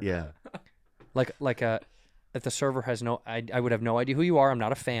server. Yeah. If the server has no, I would have no idea who you are. I'm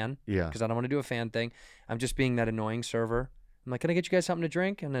not a fan. Yeah. Because I don't want to do a fan thing. I'm just being that annoying server. I'm like, can I get you guys something to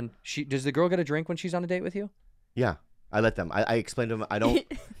drink? And then does the girl get a drink when she's on a date with you? Yeah. I let them. I explain to them. I don't.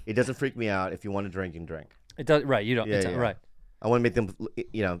 It doesn't freak me out. If you want to drink, you can drink. It does. Right. You don't. Yeah, yeah. Right. I want to make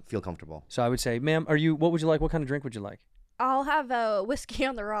them, feel comfortable. So I would say, ma'am, what would you like? What kind of drink would you like? I'll have a whiskey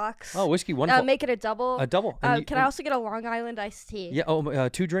on the rocks. Oh, whiskey, wonderful. Make it a double. A double. And Can I also get a Long Island iced tea? Yeah. Oh,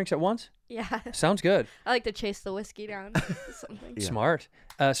 2 drinks at once. Yeah. Sounds good. I like to chase the whiskey down. Something. Yeah. Smart.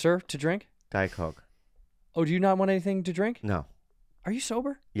 Sir, to drink? Diet Coke. Oh, do you not want anything to drink? No. Are you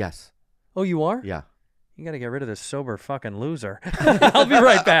sober? Yes. Oh, you are? Yeah. You got to get rid of this sober fucking loser. I'll be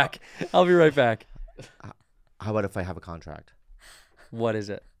right back. How about if I have a contract? What is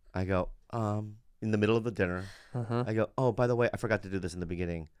it? I go, in the middle of the dinner, Uh-huh. I go, "Oh, by the way, I forgot to do this in the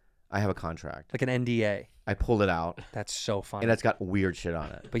beginning. I have a contract." Like an NDA. I pulled it out, That's so funny. and it's got weird shit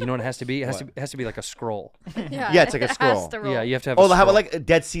on it. But you know what it has to be? It has to be like a scroll. Yeah, it's like a it has scroll. to roll. Yeah, you have to have Oh, a how about scroll. like a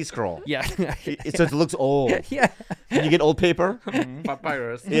Dead Sea Scroll? Yeah. So it looks old. Yeah. Can you get old paper?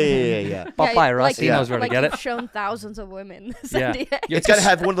 Papyrus. Yeah. Papyrus, he you- knows where to like get you've it. shown thousands of women. this Yeah. NDA. It's got to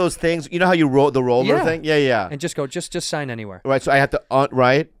have one of those things. You know how you roll the roller Yeah. thing? Yeah. And just go, just sign anywhere. Right. So I have to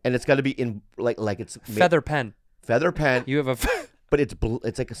right, and it's got to be in like it's Feather pen. feather pen, You have a. but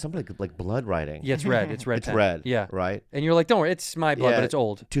it's like something like blood writing. Yeah, it's red. It's red. It's pen. red. Yeah. Right. And you're like, don't worry, it's my blood, Yeah. but it's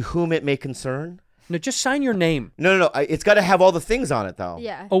old. To whom it may concern. No, just sign your name. No. It's got to have all the things on it though.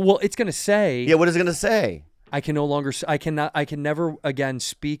 Yeah. Oh well, it's gonna say. Yeah. What is it gonna say? I can no longer. I cannot. I can never again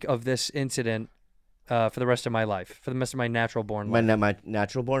speak of this incident for the rest of my life, for the rest of my natural born life. My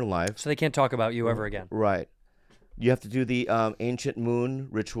natural born life. So they can't talk about you ever again. Right. You have to do the ancient moon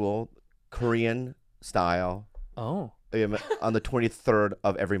ritual, Korean style, Oh. on the 23rd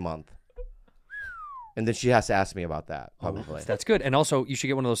of every month. And then she has to ask me about that, probably. That's good. And also, you should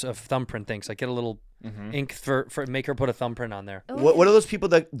get one of those thumbprint things. Like, get a little ink for make her put a thumbprint on there. What are those people,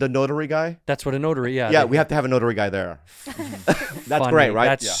 the notary guy? That's what a notary. Yeah. Yeah, they- we have to have a notary guy there. That's Funny. great, right?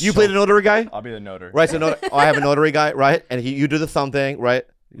 That's You so- play the notary guy? I'll be the notary. Right, so I have a notary guy, right? And you do the thumb thing, right?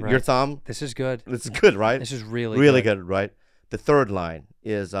 Your Right. thumb. This is good. It's good, right? This is really really good, right? The third line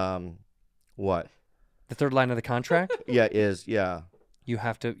is what? The third line of the contract. Yeah. You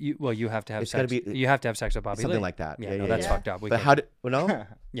have to. You have to have It's sex. gotta be- you have to have sex with Bobby Something Lee. like that. Yeah, Yeah, no, yeah, that's yeah. fucked up. We But can't, how did? Well, no.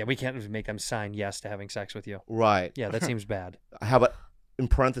 yeah, we can't make them sign yes to having sex with you. Right. Yeah, that seems bad. How about in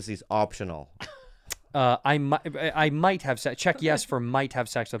parentheses optional? I might have sex. Check yes for might have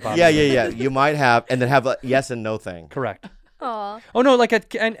sex with Bobby. Yeah. Lee. You might have, and then have a yes and no thing. Correct. Aw. Oh no, like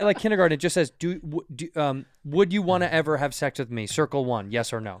like kindergarten, it just says, would you want to ever have sex with me? Circle 1,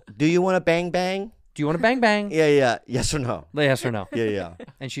 yes or no. Do you want to bang bang? Do you want to bang bang? Yeah. Yes or no? Yes or no. Yeah.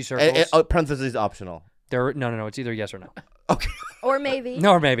 And she circles. Parentheses optional. No. It's either yes or no. Okay. Or maybe.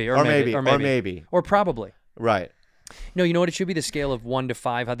 No, or maybe. Or probably. Right. No, you know what? It should be the scale of 1 to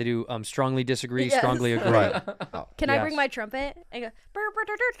 5. How they do strongly disagree, Yes. strongly agree. Right. Oh. Can I Yes. bring my trumpet and go?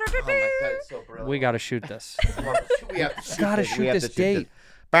 So brilliant. We got to shoot this. We have to Gotta this. shoot We have this to shoot date.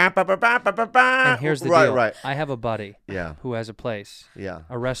 And And here's the right, deal. Right. I have a buddy Yeah. who has a place, Yeah.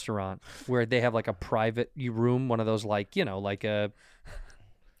 a restaurant, where they have like a private room, one of those like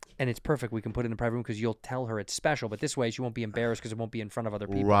and it's perfect. We can put it in a private room because you'll tell her it's special, but this way she won't be embarrassed because it won't be in front of other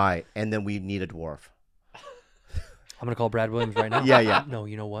people. Right. And then we need a dwarf. I'm gonna call Brad Williams right now. Yeah. No,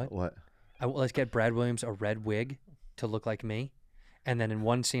 you know what? What? Let's get Brad Williams a red wig to look like me, and then in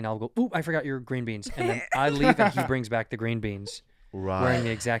one scene I'll go, "Ooh, I forgot your green beans," and then I leave and he brings back the green beans, Right. wearing the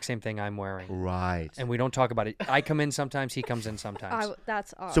exact same thing I'm wearing, Right. and we don't talk about it. I come in sometimes, he comes in sometimes.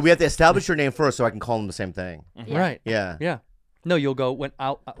 That's awesome. So we have to establish your name first so I can call him the same thing. Right? Yeah. Yeah. No, you'll go when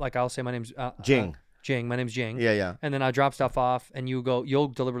I'll say my name's Jing. Jing. My name's Jing. Yeah. And then I drop stuff off, and you'll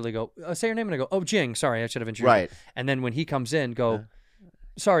deliberately go, say your name, and I go, oh, Jing. Sorry, I should have introduced Right. you. And then when he comes in, go,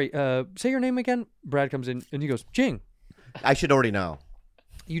 sorry, say your name again. Brad comes in, and he goes, Jing. I should already know.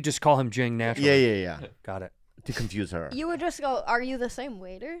 You just call him Jing naturally. Yeah. Got it. To confuse her. You would just go, are you the same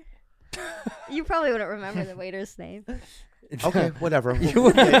waiter? You probably wouldn't remember the waiter's name. Okay, whatever.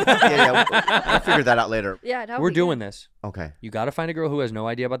 Yeah. I'll figure that out later. Yeah, that would We're be doing good. this. Okay. You got to find a girl who has no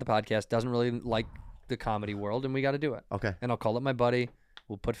idea about the podcast, doesn't really like the comedy world, and we got to do it. Okay. And I'll call up my buddy.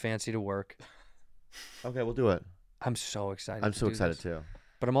 We'll put Fancy to work. Okay, we'll do it. I'm so excited. I'm to so do excited this. too.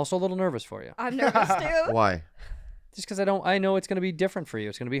 But I'm also a little nervous for you. I'm nervous too. Why? Just because I know it's going to be different for you.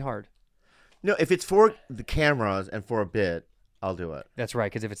 It's going to be hard. No, if it's for the cameras and for a bit, I'll do it. That's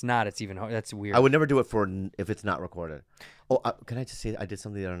right. Because if it's not, it's even hard. That's weird. I would never do it if it's not recorded. Oh, can I just say I did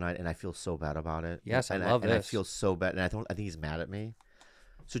something the other night and I feel so bad about it. Yes, I and love and I this. feel so bad, and I think he's mad at me.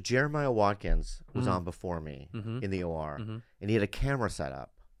 So Jeremiah Watkins was on before me in the OR, and he had a camera set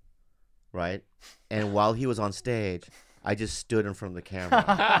up, right? And while he was on stage, I just stood in front of the camera,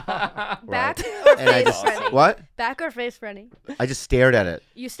 Back right? or And I face just running? what? Back or face running? I just stared at it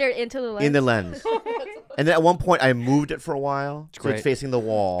You stared into the lens. in the lens, and then at one point I moved it for a while, so great. it's facing the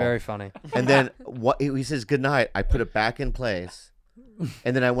wall. Very funny. And then he says good night. I put it back in place,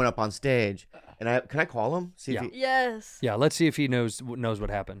 and then I went up on stage. And can I call him? See Yeah. if he. Yes. Yeah, let's see if he knows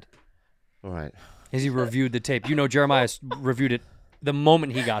what happened. All right. Has he reviewed the tape? You know, Jeremiah reviewed it the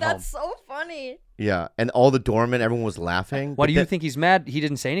moment he got That's home. so funny. Yeah, and all the doormen, everyone was laughing. Why but do you then- think he's mad? He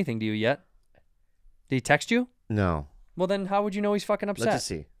didn't say anything to you yet. Did he text you? No. Well, then how would you know he's fucking upset? Let's just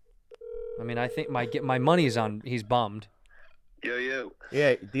see. I mean, I think my money's on he's bummed. Yo.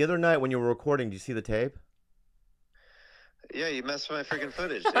 Yeah, the other night when you were recording, did you see the tape? Yeah, you messed with my freaking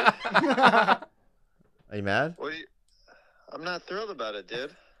footage, dude. Are you mad? I'm not thrilled about it,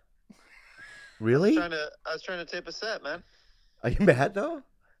 dude. Really? I was trying to tape a set, man. Are you mad though?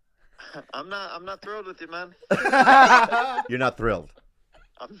 I'm not thrilled with you, man. You're not thrilled.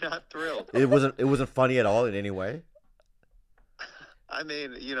 I'm not thrilled. It wasn't funny at all in any way. I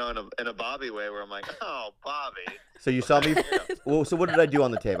mean, in a Bobby way where I'm like, oh, Bobby. So you saw me. Well, so what did I do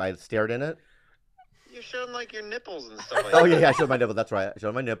on the tape? I stared in it. You showed like your nipples and stuff like Oh that. yeah, I showed my nipples. That's right. I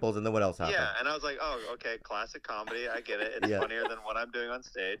showed my nipples, and then what else happened? Yeah, and I was like, oh, okay, classic comedy. I get it. It's Yeah. funnier than what I'm doing on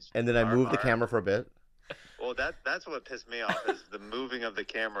stage. And then I moved the Arr. camera for a bit. Well, that's what pissed me off is the moving of the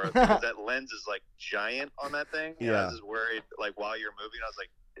camera because that lens is like giant on that thing. And I Yeah. was just worried, like while you're moving, I was like,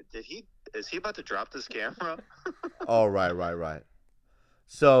 is he about to drop this camera? Oh right.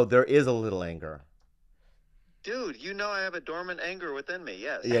 So there is a little anger. Dude, I have a dormant anger within me.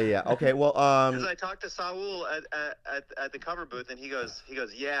 Yes. Yeah. Okay. Well, Because I talked to Saul at the cover booth, and he goes,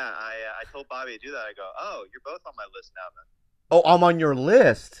 yeah, I told Bobby to do that. I go, oh, you're both on my list now, man. Oh, I'm on your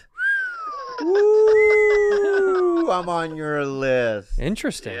list. Woo! I'm on your list.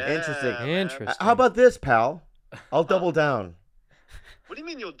 Interesting. Yeah, Interesting. man. Interesting. How about this, pal? I'll double down. What do you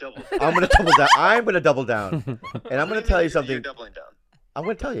mean you'll double? I'm gonna double down. I'm gonna double down, and I'm What do gonna mean tell you You're something. doubling down. I'm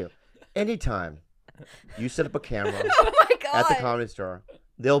gonna tell you. Anytime you set up a camera Oh my god. at the Comedy Store,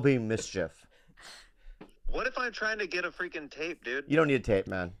 there'll be mischief. What if I'm trying to get a freaking tape, dude? You don't need a tape,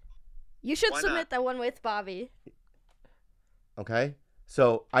 man. You should Why submit not? that one with Bobby. Okay.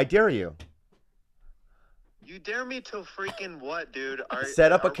 So I dare you. You dare me to freaking what, dude?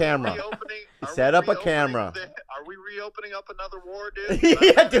 Set up a are we camera. reopening- are we Set up a reopening camera. Are we reopening up another war, dude?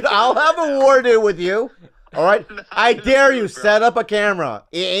 Yeah, dude. I'll have a war dude with you. All right. Not I gonna dare do you. it, bro. Set up a camera.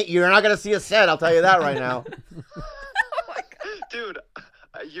 You're not gonna see a set. I'll tell you that right now. Oh my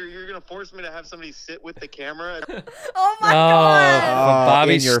You're gonna force me to have somebody sit with the camera? Oh my god.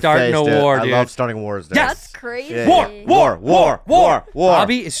 Bobby's in your starting face, a dude. war, I dude. love starting wars. Dude. That's crazy. War.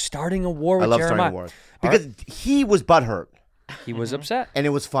 Bobby is starting a war with I love Jeremiah. starting wars because he was butthurt He was upset. and it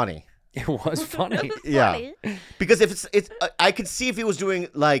was funny. It was funny. Yeah, Funny. because if it's I could see if he was doing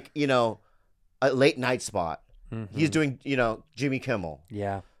like a late night spot. He's doing Jimmy Kimmel,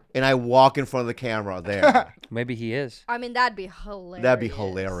 Yeah. and I walk in front of the camera there. Maybe he is. I mean, that'd be hilarious. That'd be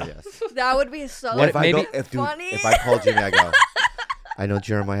hilarious. That would be so What if I maybe- funny. if I call Jimmy, I go, I know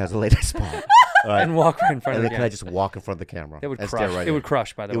Jeremiah has a late night spot. All right. And walk right in front And of then the can I camera. just walk in front of the camera? It would and crush. stare right It in? would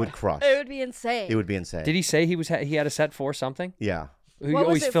crush, by the It way. would crush. It would be insane. It would be insane. Did he say he had a set for something? Yeah. What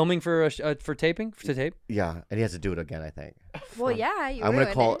was He's it- filming for taping to tape. Yeah, and he has to do it again, I think. Well, yeah, you I'm gonna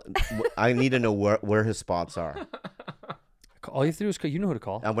ruined call. it. I need to know where his spots are. All you have to do is call. You know who to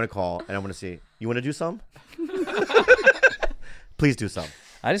call. I'm gonna call and I'm gonna see. You want to do some? Please do some.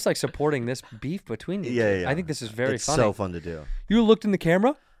 I just like supporting this beef between you. Yeah, two. yeah. I think this is very it's funny. so fun to do. You looked in the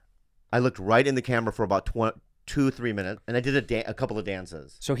camera. I looked right in the camera for about 2-3 minutes, and I did a couple of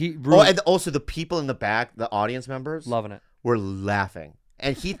dances. So he Oh, ruined, and also the people in the back, the audience members, loving it. were laughing,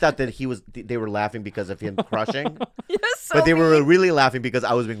 and he thought that they were laughing because of him crushing, You're so but they were mean. really laughing because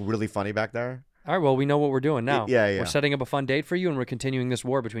I was being really funny back there. All right. Well, we know what we're doing now. Yeah, yeah. We're setting up a fun date for you, and we're continuing this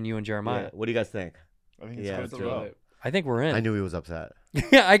war between you and Jeremiah. Yeah. What do you guys think? I think Yeah, it's it's good. true. I think we're in. I knew he was upset.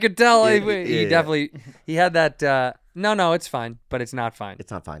 Yeah, I could tell. Yeah, He yeah. definitely he had that. No, it's fine, but it's not fine.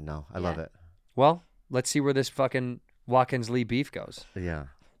 It's not fine. No, I love it. Well, let's see where this fucking Watkins Lee beef goes. Yeah,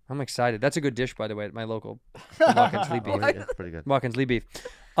 I'm excited. That's a good dish, by the way, at my local Watkins Lee beef. it's pretty good. Watkins Lee beef.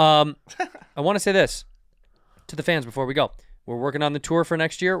 I want to say this to the fans before we go. We're working on the tour for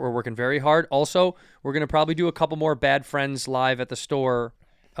next year. We're working very hard. Also, we're going to probably do a couple more Bad Friends live at the store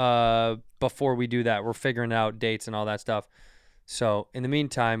before we do that. We're figuring out dates and all that stuff. So, in the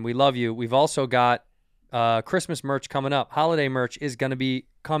meantime, we love you. We've also got Christmas merch coming up. Holiday merch is going to be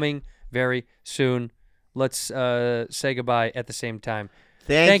coming very soon. Let's say goodbye at the same time.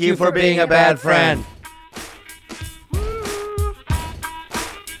 Thank you for being a bad friend.